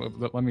expansion.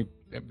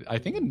 I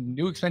think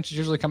new expansions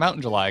usually come out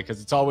in July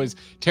because it's always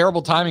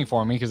terrible timing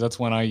for me because that's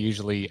when I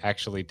usually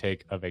actually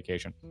take a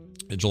vacation.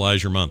 July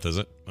is your month, is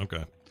it?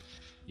 Okay.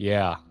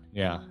 Yeah.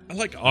 I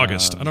like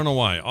August. I don't know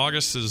why.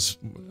 August is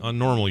on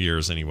normal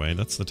years anyway.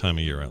 That's the time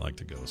of year I like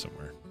to go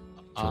somewhere.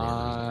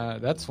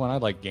 That's when I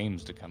like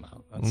games to come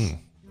out.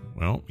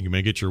 Well, you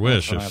may get your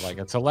wish. I like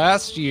it. So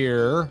last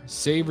year,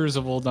 Sabers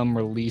of Uldum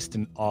released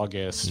in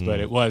August, but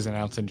it was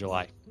announced in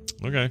July.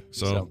 Okay,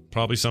 so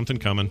probably something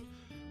coming.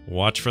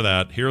 Watch for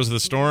that. Heroes of the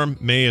Storm.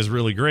 May is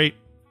really great.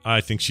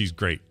 I think she's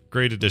great.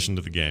 Great addition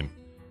to the game.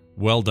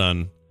 Well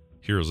done,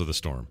 Heroes of the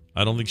Storm.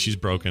 I don't think she's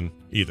broken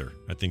either.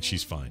 I think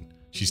she's fine.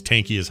 She's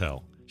tanky as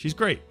hell. She's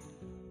great.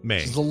 May.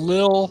 She's a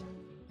little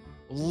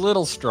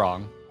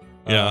strong.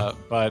 Yeah.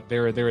 But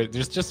they're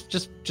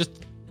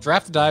just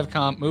draft the dive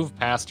comp, move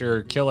past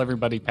her, kill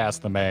everybody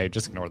past the May.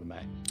 Just ignore the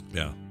May.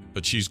 Yeah,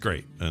 but she's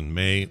great. And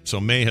May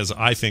has,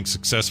 I think,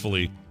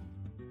 successfully.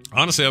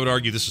 Honestly, I would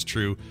argue this is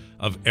true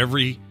of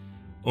every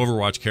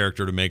Overwatch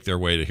character to make their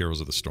way to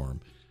Heroes of the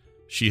Storm.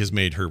 She has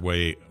made her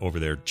way over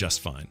there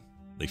just fine.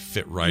 They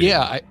fit right in.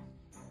 Yeah,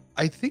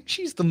 I think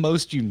she's the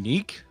most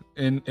unique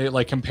in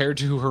like compared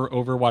to her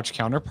Overwatch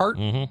counterpart.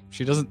 Mm-hmm.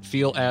 She doesn't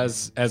feel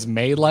as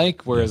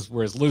May-like, whereas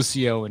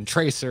Lucio and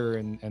Tracer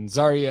and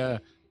Zarya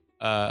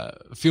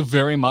feel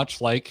very much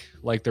like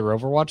their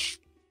Overwatch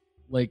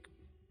like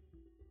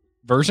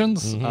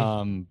versions.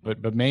 Mm-hmm.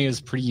 But May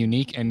is pretty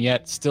unique and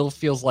yet still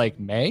feels like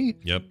May.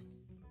 Yep.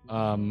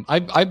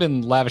 I've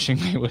been lavishing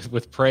me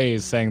with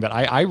praise, saying that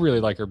I really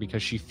like her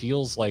because she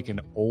feels like an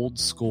old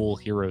school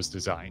Heroes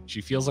design.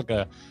 She feels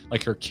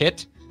like her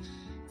kit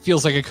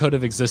feels like it could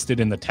have existed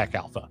in the tech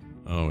alpha.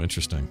 Oh,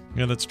 interesting.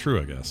 Yeah, that's true,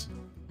 I guess.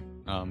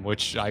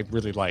 Which I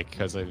really like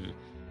because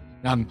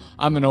I'm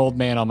an old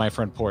man on my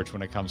front porch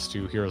when it comes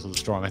to Heroes of the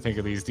Storm. I think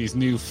of these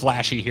new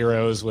flashy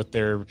heroes with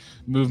their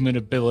movement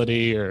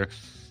ability or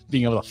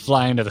being able to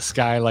fly into the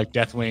sky like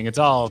Deathwing. It's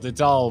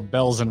all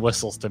bells and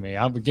whistles to me.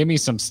 Give me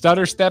some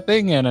stutter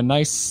stepping and a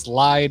nice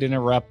slide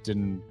interrupt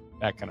and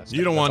that kind of stuff.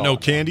 You don't want no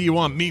candy. You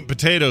want meat and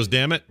potatoes,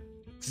 damn it.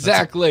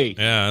 Exactly.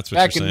 That's what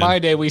Back you're in saying. my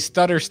day, we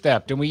stutter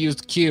stepped and we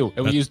used Q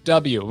and we used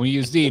W and we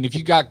used D. And if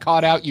you got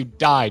caught out, you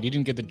died. You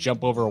didn't get to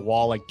jump over a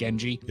wall like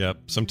Genji. Yep.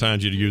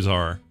 Sometimes you'd use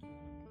R,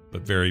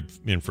 but very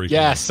infrequently.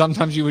 Yes,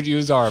 sometimes you would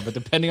use R, but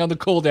depending on the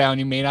cooldown,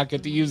 you may not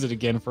get to use it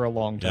again for a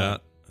long time. Yeah.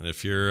 And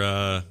if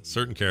you're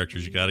certain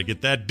characters, you got to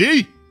get that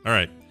D. All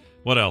right.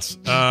 What else?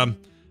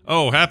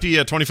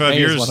 Happy 25 May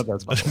years. is one of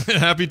those, by the way.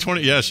 Happy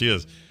 20. Yeah, she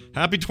is.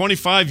 Happy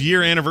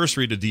 25-year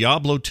anniversary to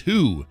Diablo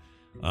II.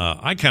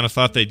 I kind of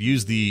thought they'd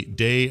use the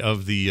day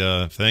of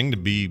the thing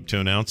to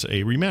announce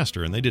a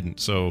remaster, and they didn't.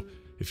 So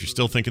if you're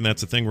still thinking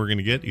that's a thing we're going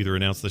to get, either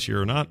announced this year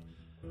or not,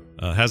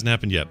 hasn't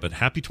happened yet. But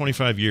happy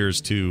 25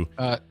 years to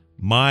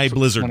my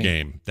Blizzard 20,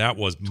 game. That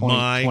was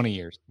 20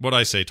 years. What'd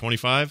I say,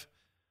 25?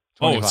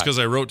 25. Oh, it's because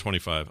I wrote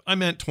 25. I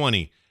meant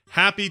 20.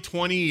 Happy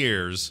 20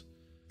 years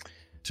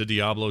to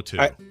Diablo 2.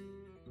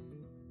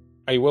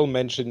 I will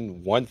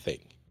mention one thing.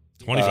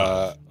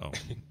 25.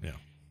 Yeah.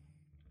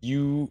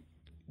 You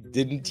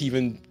didn't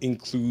even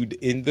include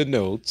in the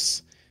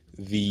notes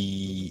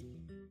the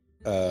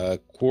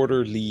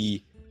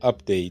quarterly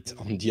update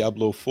on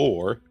Diablo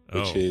 4,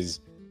 which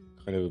is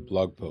kind of a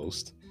blog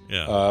post,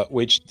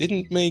 which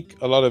didn't make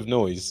a lot of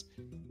noise,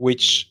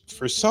 which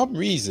for some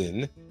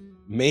reason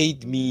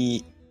made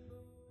me,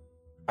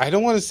 I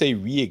don't want to say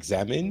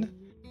re-examine,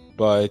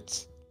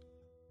 but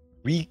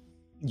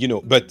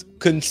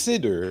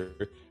consider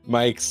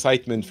my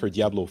excitement for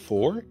Diablo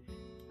 4.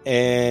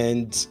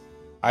 And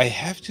I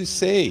have to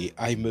say,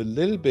 I'm a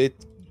little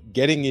bit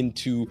getting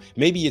into,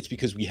 maybe it's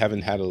because we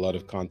haven't had a lot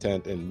of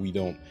content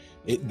and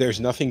there's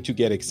nothing to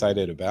get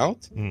excited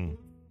about.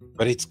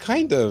 But it's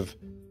kind of,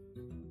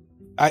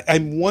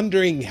 I'm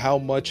wondering how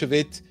much of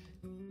it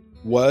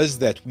was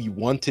that we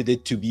wanted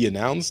it to be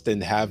announced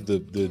and have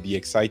the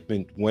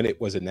excitement when it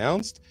was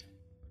announced.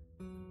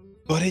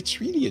 But it's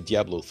really a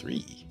Diablo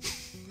 3.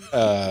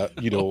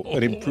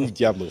 An improved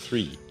Diablo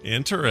 3.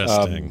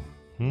 Interesting.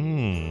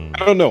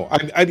 I don't know.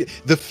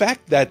 The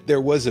fact that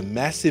there was a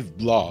massive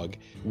blog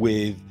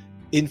with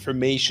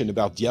information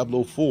about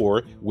Diablo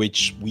 4,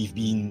 which we've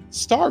been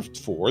starved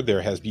for.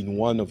 There has been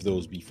one of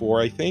those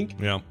before, I think.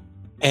 Yeah.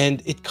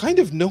 And it kind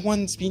of, no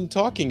one's been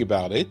talking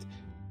about it.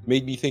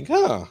 Made me think,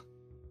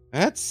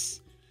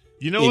 that's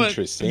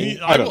interesting.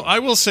 I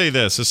will say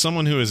this, as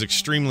someone who is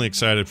extremely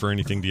excited for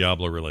anything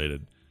Diablo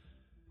related,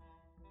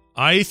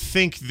 I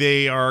think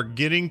they are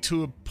getting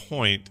to a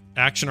point,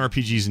 action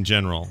RPGs in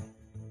general,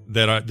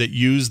 that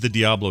use the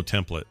Diablo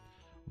template.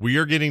 We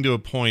are getting to a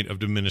point of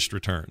diminished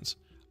returns.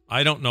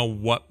 I don't know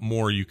what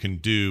more you can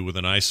do with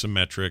an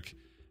isometric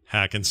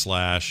hack and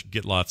slash,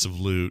 get lots of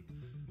loot,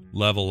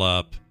 level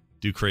up,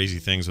 do crazy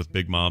things with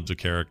big mobs of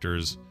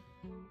characters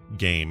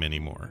game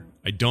anymore.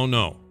 I don't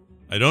know.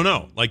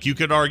 Like, you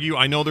could argue,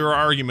 I know there are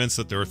arguments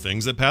that there are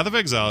things that Path of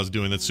Exile is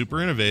doing that's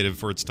super innovative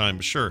for its time,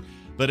 but sure.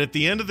 But at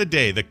the end of the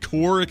day, the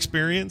core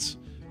experience,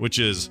 which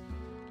is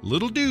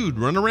little dude,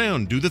 run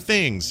around, do the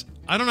things.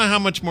 I don't know how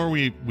much more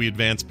we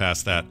advance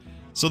past that.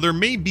 So there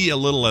may be a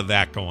little of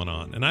that going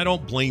on, and I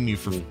don't blame you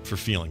for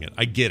feeling it.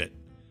 I get it.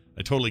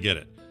 I totally get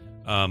it.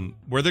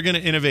 Where they're going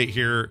to innovate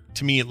here,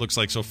 to me, it looks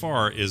like so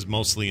far, is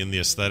mostly in the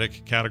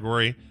aesthetic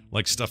category.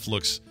 Like, stuff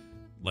looks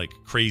like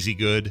crazy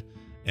good,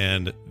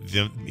 and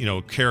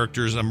the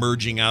characters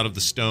emerging out of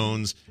the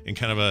stones in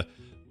kind of a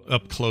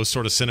up close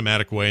sort of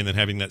cinematic way, and then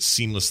having that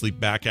seamlessly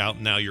back out,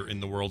 and now you're in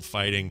the world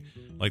fighting.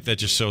 Like, that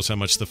just shows how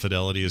much the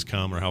fidelity has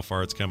come, or how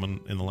far it's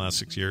come in the last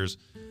 6 years,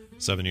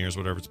 7 years,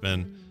 whatever it's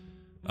been.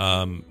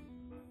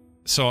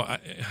 So I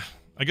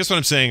guess what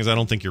I'm saying is I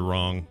don't think you're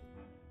wrong,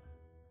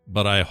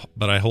 but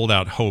I hold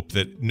out hope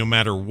that no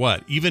matter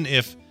what, even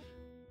if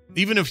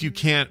you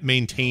can't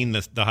maintain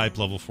the hype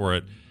level for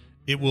it,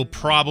 it will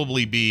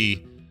probably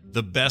be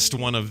the best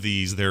one of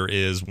these there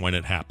is when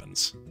it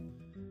happens.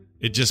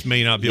 It just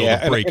may not be able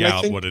to break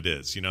out what it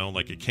is,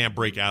 like it can't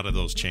break out of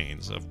those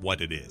chains of what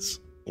it is.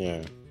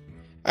 Yeah,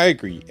 I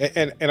agree.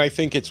 And I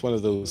think it's one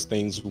of those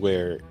things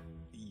where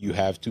you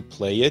have to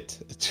play it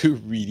to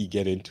really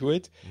get into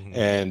it. Mm-hmm.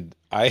 And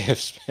I have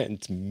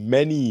spent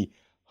many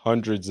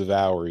hundreds of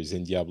hours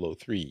in Diablo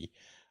 3.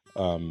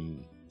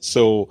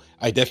 So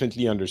I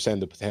definitely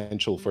understand the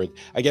potential for it.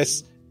 I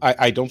guess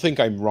I don't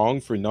think I'm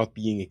wrong for not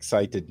being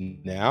excited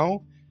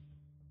now,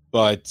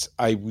 but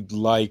I would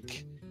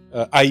like...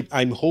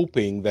 I'm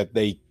hoping that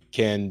they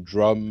can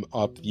drum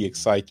up the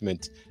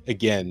excitement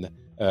again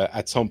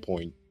at some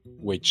point,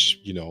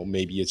 which,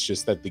 maybe it's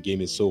just that the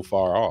game is so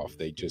far off.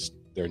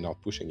 They're not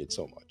pushing it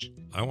so much.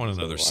 I want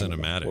another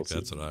cinematic.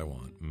 That's what I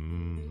want.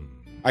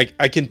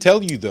 I can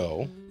tell you,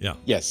 though,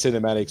 yes,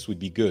 cinematics would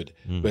be good.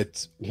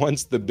 But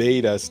once the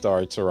beta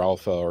starts, or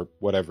alpha, or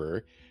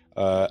whatever,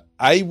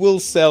 I will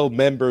sell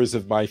members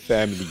of my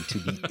family to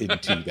be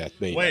into that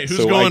beta. Wait,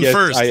 who's going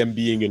first? I am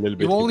being a little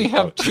bit... You only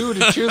have 2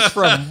 to choose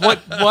from.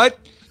 What?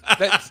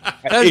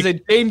 That is a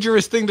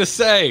dangerous thing to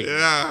say.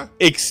 Yeah.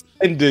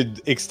 Extended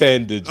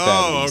family.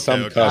 Okay,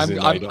 some okay. cousin.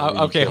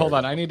 Okay, hold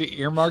on. I need to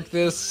earmark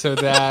this so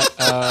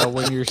that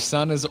when your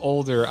son is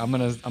older, I'm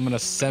gonna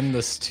send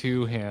this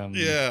to him.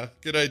 Yeah,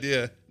 good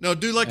idea. No,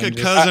 do like a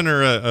cousin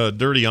or a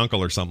dirty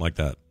uncle or something like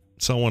that.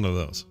 Sell one of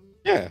those.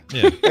 Yeah.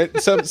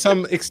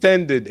 some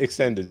extended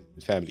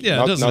family.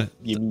 Yeah, not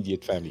the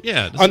immediate family.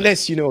 Yeah.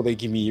 Unless they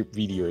give me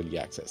really early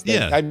access.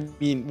 I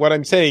mean, what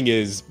I'm saying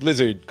is,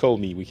 Blizzard, call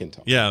me, we can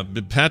talk. Yeah,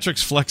 but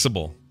Patrick's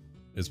flexible,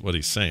 is what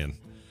he's saying.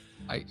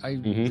 I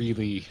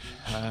really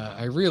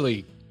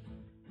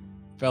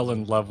fell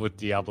in love with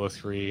Diablo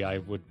 3. I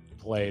would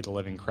play the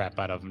living crap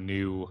out of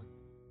new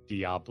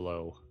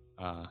Diablo,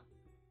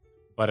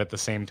 but at the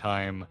same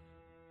time,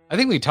 I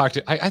think we talked.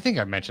 I think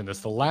I mentioned this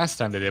the last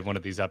time they did one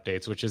of these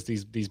updates, which is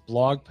these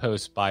blog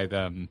posts by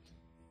them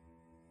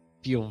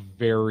feel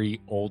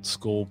very old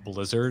school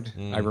Blizzard.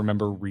 I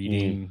remember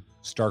reading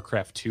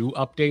StarCraft 2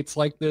 updates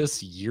like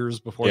this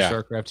years before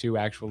StarCraft 2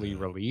 actually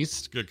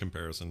released. Good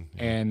comparison.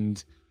 Yeah.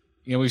 And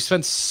we've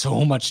spent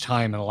so much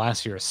time in the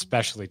last year,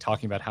 especially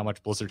talking about how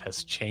much Blizzard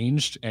has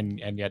changed, and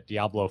yet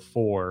Diablo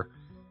 4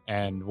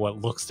 and what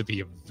looks to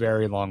be a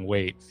very long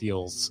wait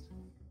feels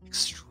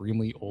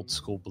extremely old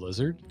school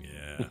Blizzard.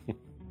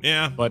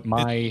 Yeah. But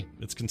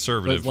it's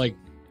conservative. But like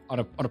on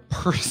a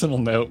personal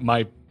note,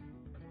 my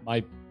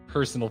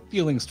personal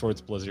feelings towards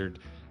Blizzard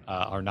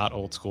are not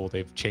old school.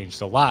 They've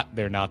changed a lot.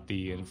 They're not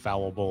the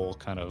infallible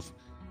kind of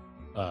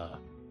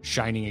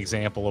shining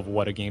example of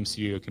what a game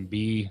studio can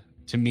be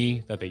to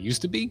me that they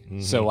used to be.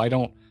 Mm-hmm. So I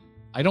don't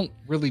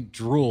really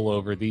drool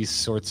over these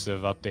sorts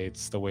of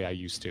updates the way I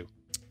used to.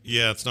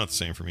 Yeah, it's not the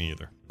same for me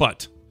either.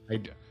 But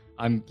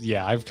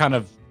I've kind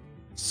of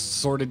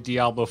sorted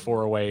Diablo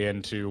 4 away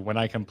into when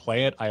I can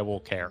play it, I will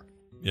care.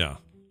 Yeah.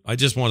 I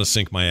just want to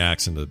sink my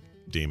axe into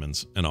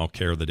demons, and I'll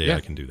care the day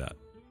I can do that.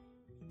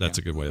 That's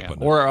a good way of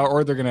putting it.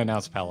 Or they're going to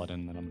announce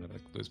Paladin, and I'm going to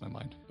lose my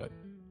mind. But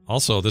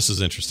also, this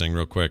is interesting,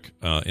 real quick.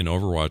 In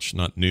Overwatch,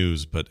 not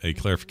news, but a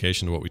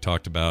clarification to what we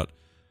talked about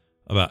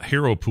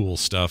hero pool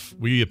stuff.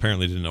 We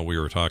apparently didn't know we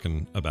were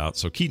talking about.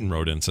 So Keaton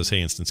wrote in and says, "Hey,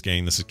 Instance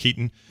Gang, this is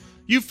Keaton.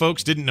 You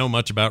folks didn't know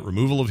much about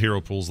removal of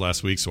hero pools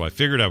last week, so I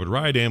figured I would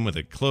ride in with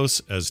it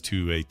close as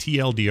to a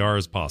TLDR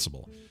as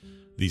possible.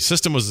 The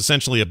system was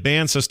essentially a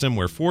ban system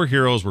where 4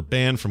 heroes were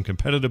banned from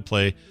competitive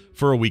play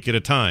for a week at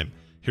a time.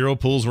 Hero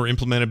pools were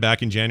implemented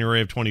back in January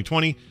of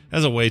 2020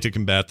 as a way to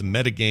combat the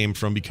metagame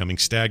from becoming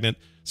stagnant.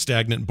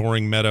 Stagnant,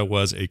 boring meta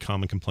was a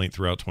common complaint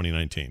throughout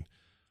 2019.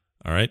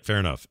 All right, fair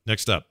enough.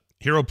 Next up,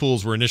 hero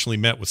pools were initially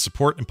met with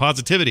support and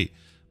positivity,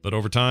 but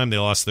over time they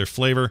lost their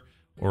favor,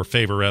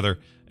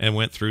 and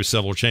went through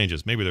several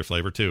changes. Maybe their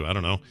flavor too, I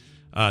don't know.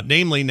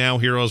 Namely, now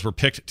heroes were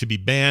picked to be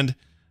banned,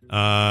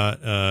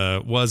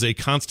 was a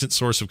constant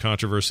source of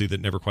controversy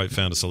that never quite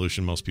found a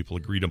solution. Most people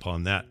agreed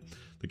upon that.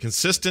 The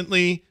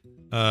consistently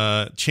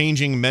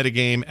changing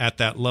metagame at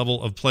that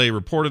level of play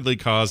reportedly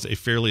caused a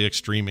fairly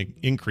extreme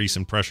increase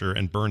in pressure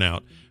and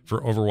burnout for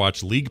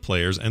Overwatch League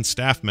players and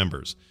staff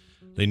members.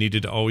 They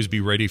needed to always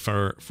be ready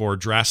for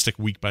drastic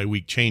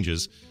week-by-week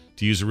changes.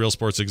 To use a real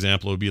sports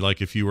example, it would be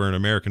like if you were an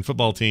American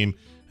football team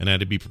and had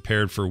to be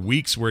prepared for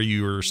weeks where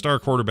your star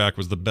quarterback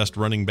was the best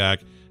running back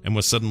and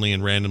was suddenly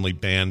and randomly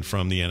banned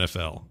from the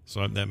NFL.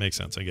 So that makes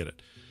sense. I get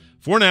it.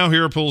 For now,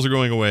 hero pools are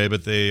going away,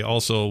 but they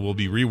also will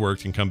be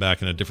reworked and come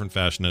back in a different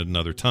fashion at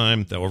another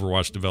time. The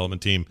Overwatch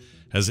development team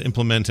has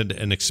implemented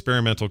an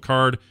experimental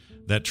card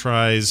that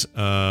tries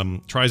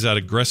out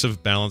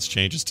aggressive balance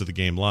changes to the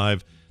game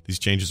live. These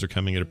changes are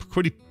coming at a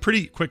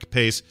pretty quick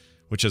pace,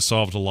 which has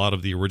solved a lot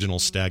of the original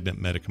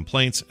stagnant meta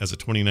complaints. As a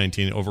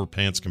 2019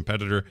 Overpants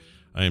competitor,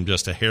 I am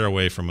just a hair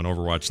away from an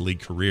Overwatch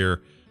League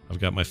career. I've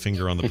got my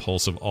finger on the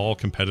pulse of all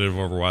competitive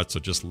Overwatch, so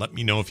just let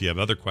me know if you have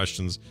other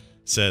questions,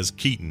 says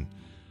Keaton.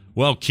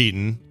 Well,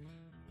 Keaton,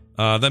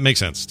 that makes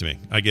sense to me.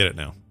 I get it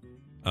now.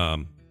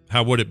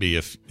 How would it be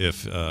if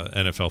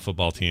NFL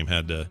football team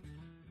had to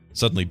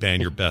suddenly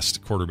ban your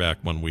best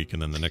quarterback one week,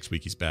 and then the next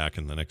week he's back,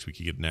 and the next week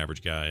you get an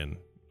average guy, and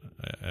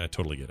I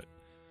totally get it.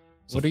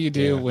 So, what do you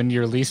do when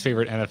your least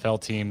favorite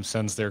NFL team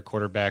sends their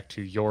quarterback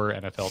to your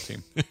NFL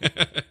team?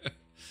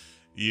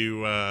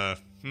 You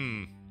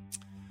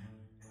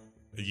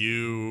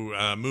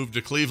move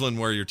to Cleveland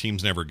where your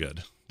team's never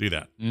good. Do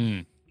that.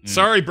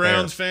 Sorry,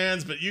 Browns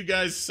fans, but you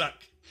guys suck.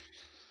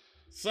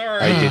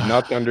 Sorry. I did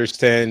not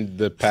understand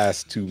the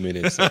past 2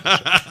 minutes.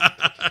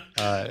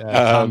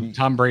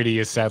 Tom Brady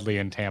is sadly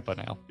in Tampa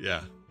now.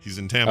 Yeah, he's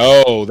in Tampa.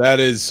 Oh, that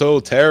is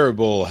so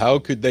terrible. How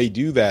could they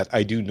do that?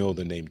 I do know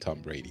the name Tom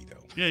Brady, though.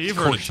 Yeah, you've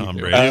heard of Tom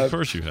Brady. Of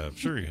course you have.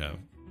 Sure you have.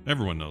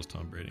 Everyone knows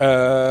Tom Brady.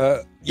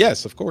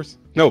 Yes, of course.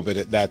 No,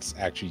 but that's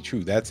actually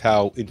true. That's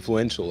how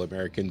influential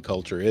American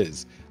culture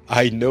is.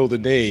 I know the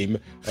name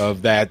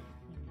of that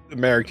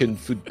American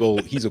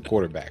football. He's a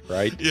quarterback,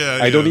 right? Yeah.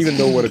 I don't even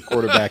know what a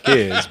quarterback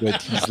is, but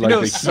he's like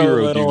a so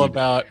hero little dude.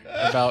 about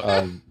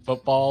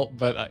football,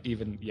 but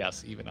even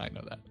I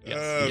know that.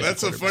 Yes,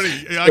 that's so funny.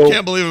 I So-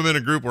 can't believe I'm in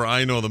a group where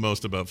I know the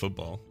most about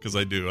football, because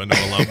I do. I know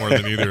a lot more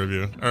than either of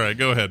you. All right,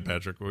 go ahead,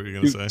 Patrick. What were you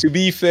going to say? To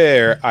be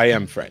fair, I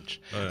am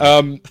French.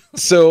 Oh, yeah.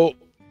 So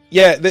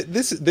yeah,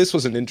 this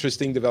was an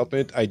interesting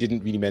development. I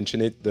didn't really mention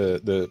it,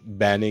 the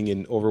banning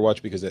in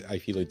Overwatch, because I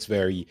feel it's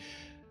very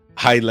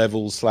high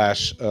level /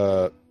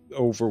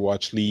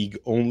 Overwatch League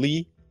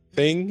only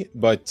thing.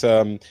 But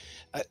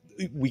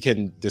we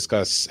can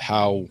discuss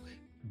how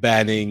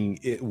banning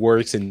it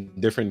works in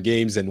different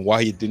games and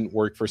why it didn't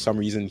work for some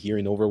reason here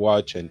in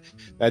Overwatch, and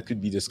that could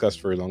be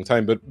discussed for a long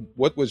time. But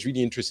what was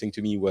really interesting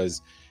to me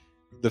was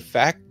the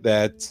fact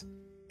that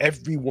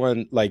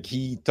everyone, like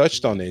Keaton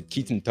touched on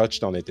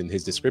it in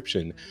his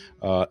description.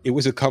 It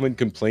was a common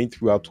complaint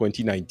throughout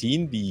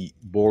 2019, the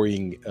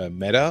boring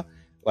meta.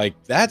 Like,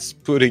 that's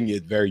putting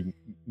it very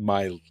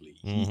mildly.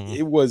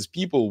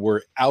 People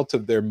were out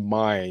of their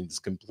minds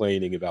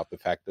complaining about the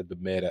fact that the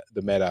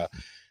meta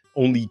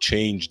only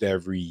changed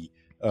every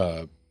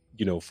 4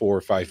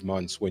 or 5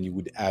 months when you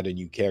would add a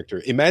new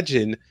character.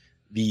 Imagine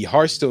the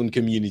Hearthstone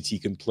community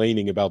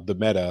complaining about the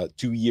meta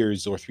 2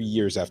 years or 3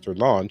 years after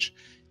launch,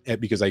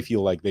 because I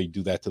feel like they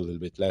do that a little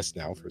bit less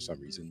now for some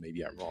reason.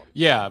 Maybe I'm wrong.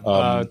 Yeah,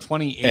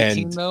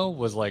 2018 though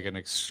was like an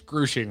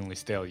excruciatingly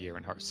stale year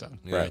in Hearthstone.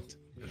 Yeah. Right.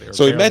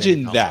 So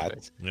imagine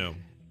that. Yeah.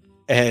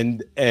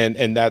 And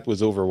that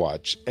was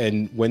Overwatch.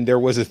 And when there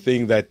was a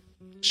thing that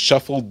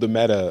shuffled the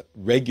meta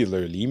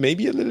regularly,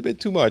 maybe a little bit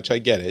too much, I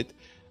get it.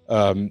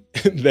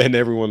 Then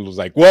everyone was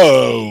like,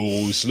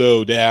 whoa,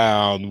 slow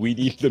down. We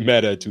need the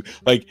meta to,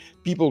 like,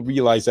 people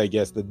realize, I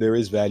guess, that there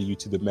is value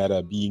to the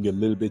meta being a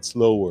little bit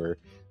slower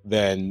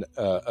than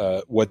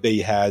what they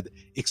had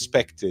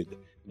expected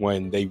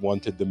when they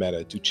wanted the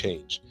meta to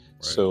change.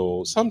 Right.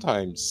 So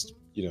sometimes,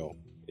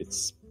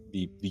 it's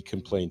the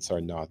complaints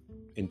are not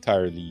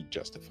entirely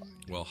justified.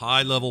 Well,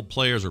 high-level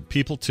players are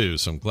people too,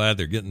 so I'm glad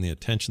they're getting the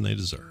attention they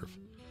deserve.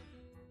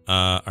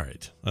 All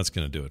right, that's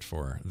going to do it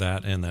for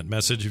that and that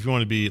message. If you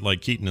want to be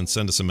like Keaton and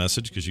send us a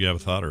message because you have a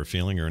thought or a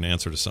feeling or an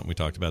answer to something we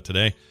talked about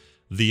today,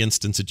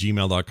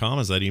 theinstance@gmail.com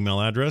is that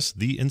email address,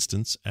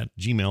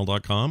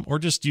 theinstance@gmail.com, or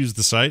just use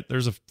the site.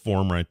 There's a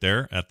form right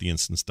there at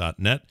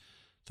theinstance.net.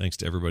 Thanks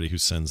to everybody who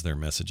sends their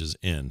messages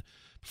in.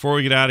 Before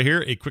we get out of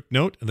here, a quick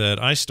note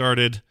that I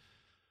started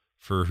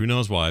for who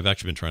knows why. I've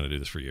actually been trying to do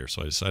this for years,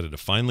 so I decided to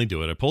finally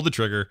do it. I pulled the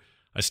trigger.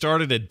 I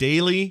started a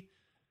daily,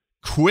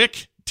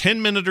 quick,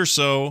 10-minute or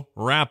so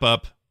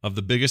wrap-up of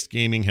the biggest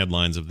gaming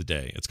headlines of the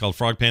day. It's called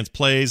Frog Pants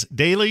Plays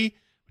Daily,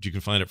 which you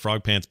can find at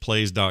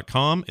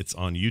frogpantsplays.com. It's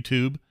on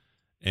YouTube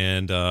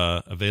and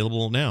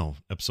available now.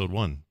 Episode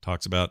 1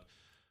 talks about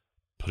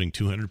putting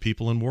 200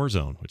 people in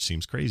Warzone, which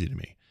seems crazy to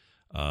me.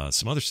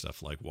 Some other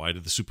stuff like, why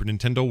did the Super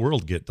Nintendo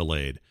World get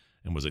delayed?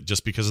 And was it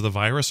just because of the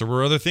virus, or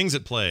were other things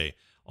at play?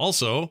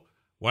 Also,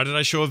 why did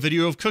I show a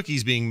video of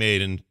cookies being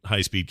made in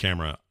high-speed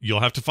camera? You'll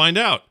have to find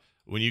out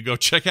when you go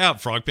check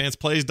out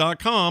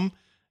frogpantsplays.com,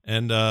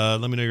 and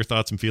let me know your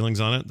thoughts and feelings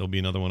on it. There'll be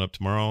another one up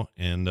tomorrow,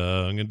 and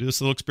I'm going to do this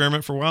little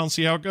experiment for a while and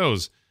see how it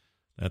goes.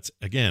 That's,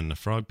 again,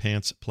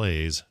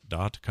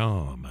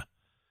 frogpantsplays.com.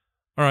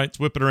 All right, let's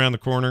whip it around the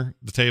corner,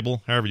 the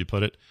table, however you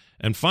put it,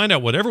 and find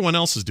out what everyone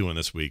else is doing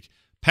this week.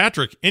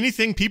 Patrick,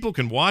 anything people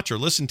can watch or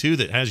listen to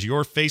that has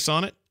your face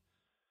on it?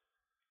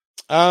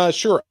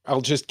 Sure.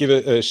 I'll just give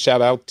a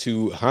shout out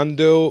to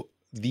Hondo,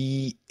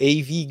 the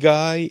AV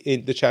guy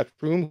in the chat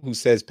room, who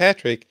says,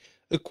 Patrick,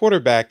 a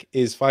quarterback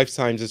is 5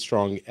 times as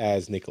strong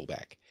as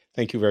Nickelback.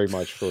 Thank you very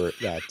much for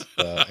that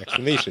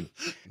explanation.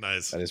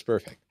 Nice. That is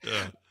perfect.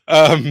 Yeah.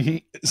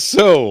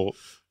 So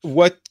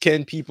what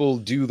can people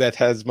do that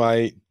has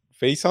my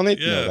face on it?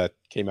 Yeah. No, that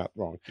came out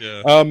wrong.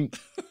 Yeah.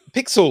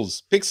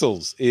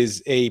 Pixels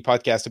is a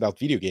podcast about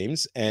video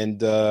games,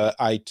 and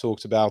I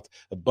talked about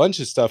a bunch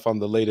of stuff on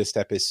the latest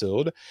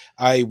episode.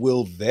 I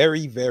will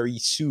very, very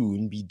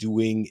soon be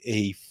doing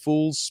a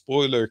full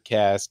spoiler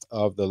cast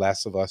of The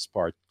Last of Us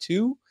Part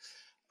 2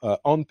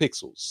 on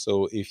Pixels.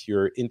 So if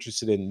you're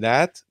interested in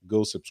that,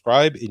 go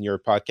subscribe in your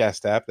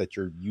podcast app that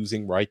you're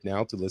using right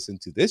now to listen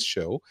to this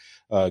show.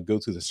 Go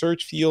to the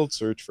search field,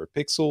 search for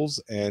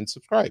Pixels, and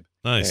subscribe.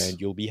 Nice. And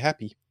you'll be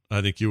happy.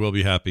 I think you will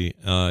be happy.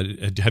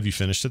 Have you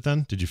finished it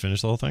then? Did you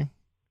finish the whole thing?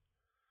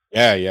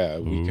 Yeah,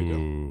 a week ago.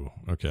 Ooh,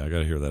 okay, I got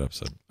to hear that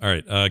episode. All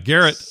right,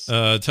 Garrett,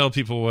 tell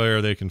people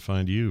where they can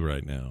find you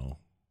right now.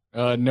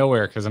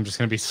 Nowhere, because I'm just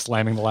going to be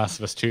slamming The Last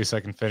of Us 2 so I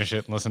can finish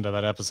it and listen to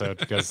that episode,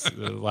 because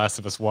The Last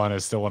of Us 1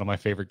 is still one of my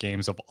favorite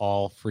games of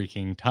all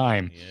freaking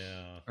time.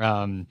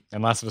 Yeah.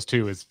 And Last of Us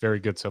 2 is very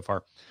good so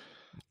far.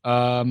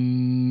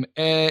 amove.tv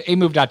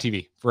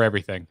for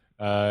everything.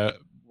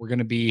 We're going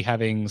to be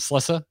having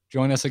Slessa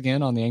join us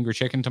again on the Angry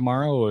Chicken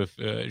tomorrow.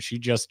 If she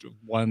just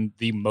won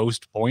the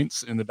most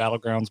points in the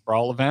Battlegrounds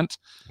Brawl event.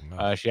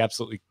 She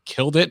absolutely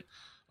killed it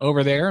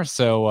over there.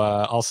 So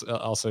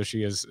also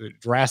she has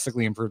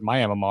drastically improved my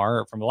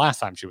MMR from the last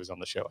time she was on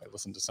the show. I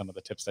listened to some of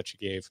the tips that she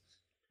gave,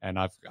 and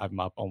I'm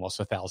up almost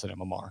 1,000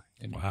 MMR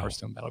in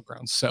Hearthstone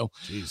Battlegrounds. So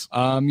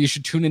you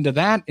should tune into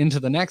that, into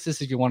the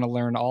Nexus, if you want to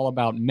learn all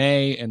about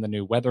May and the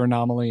new weather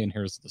anomaly. And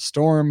Here's the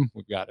Storm.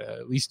 We've got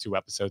at least 2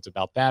 episodes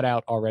about that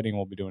out already, and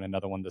we'll be doing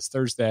another one this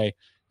Thursday.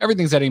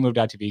 Everything's at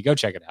amove.tv. Go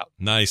check it out.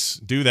 Nice.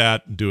 Do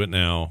that. Do it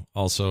now.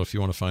 Also, if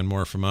you want to find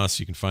more from us,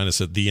 you can find us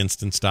at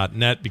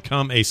theinstance.net.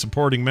 Become a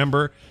supporting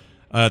member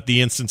at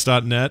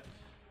theinstance.net.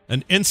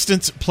 An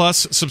Instance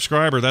Plus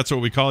subscriber. That's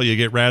what we call you. You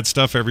get rad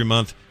stuff every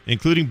month,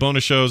 including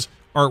bonus shows,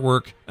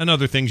 artwork, and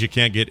other things you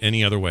can't get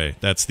any other way.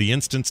 That's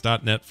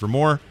theinstance.net for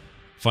more.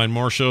 Find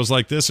more shows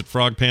like this at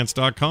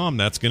frogpants.com.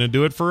 That's going to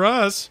do it for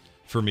us.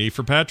 For me,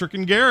 for Patrick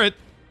and Garrett.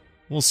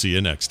 We'll see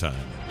you next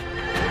time.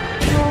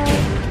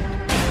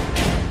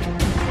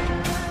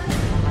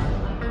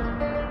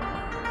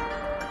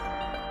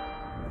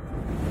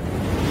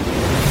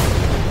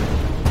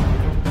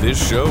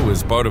 This show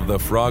is part of the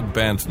Frog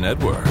Pants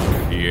Network.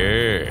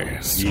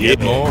 Yes. Get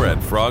more at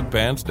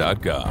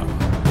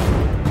frogpants.com.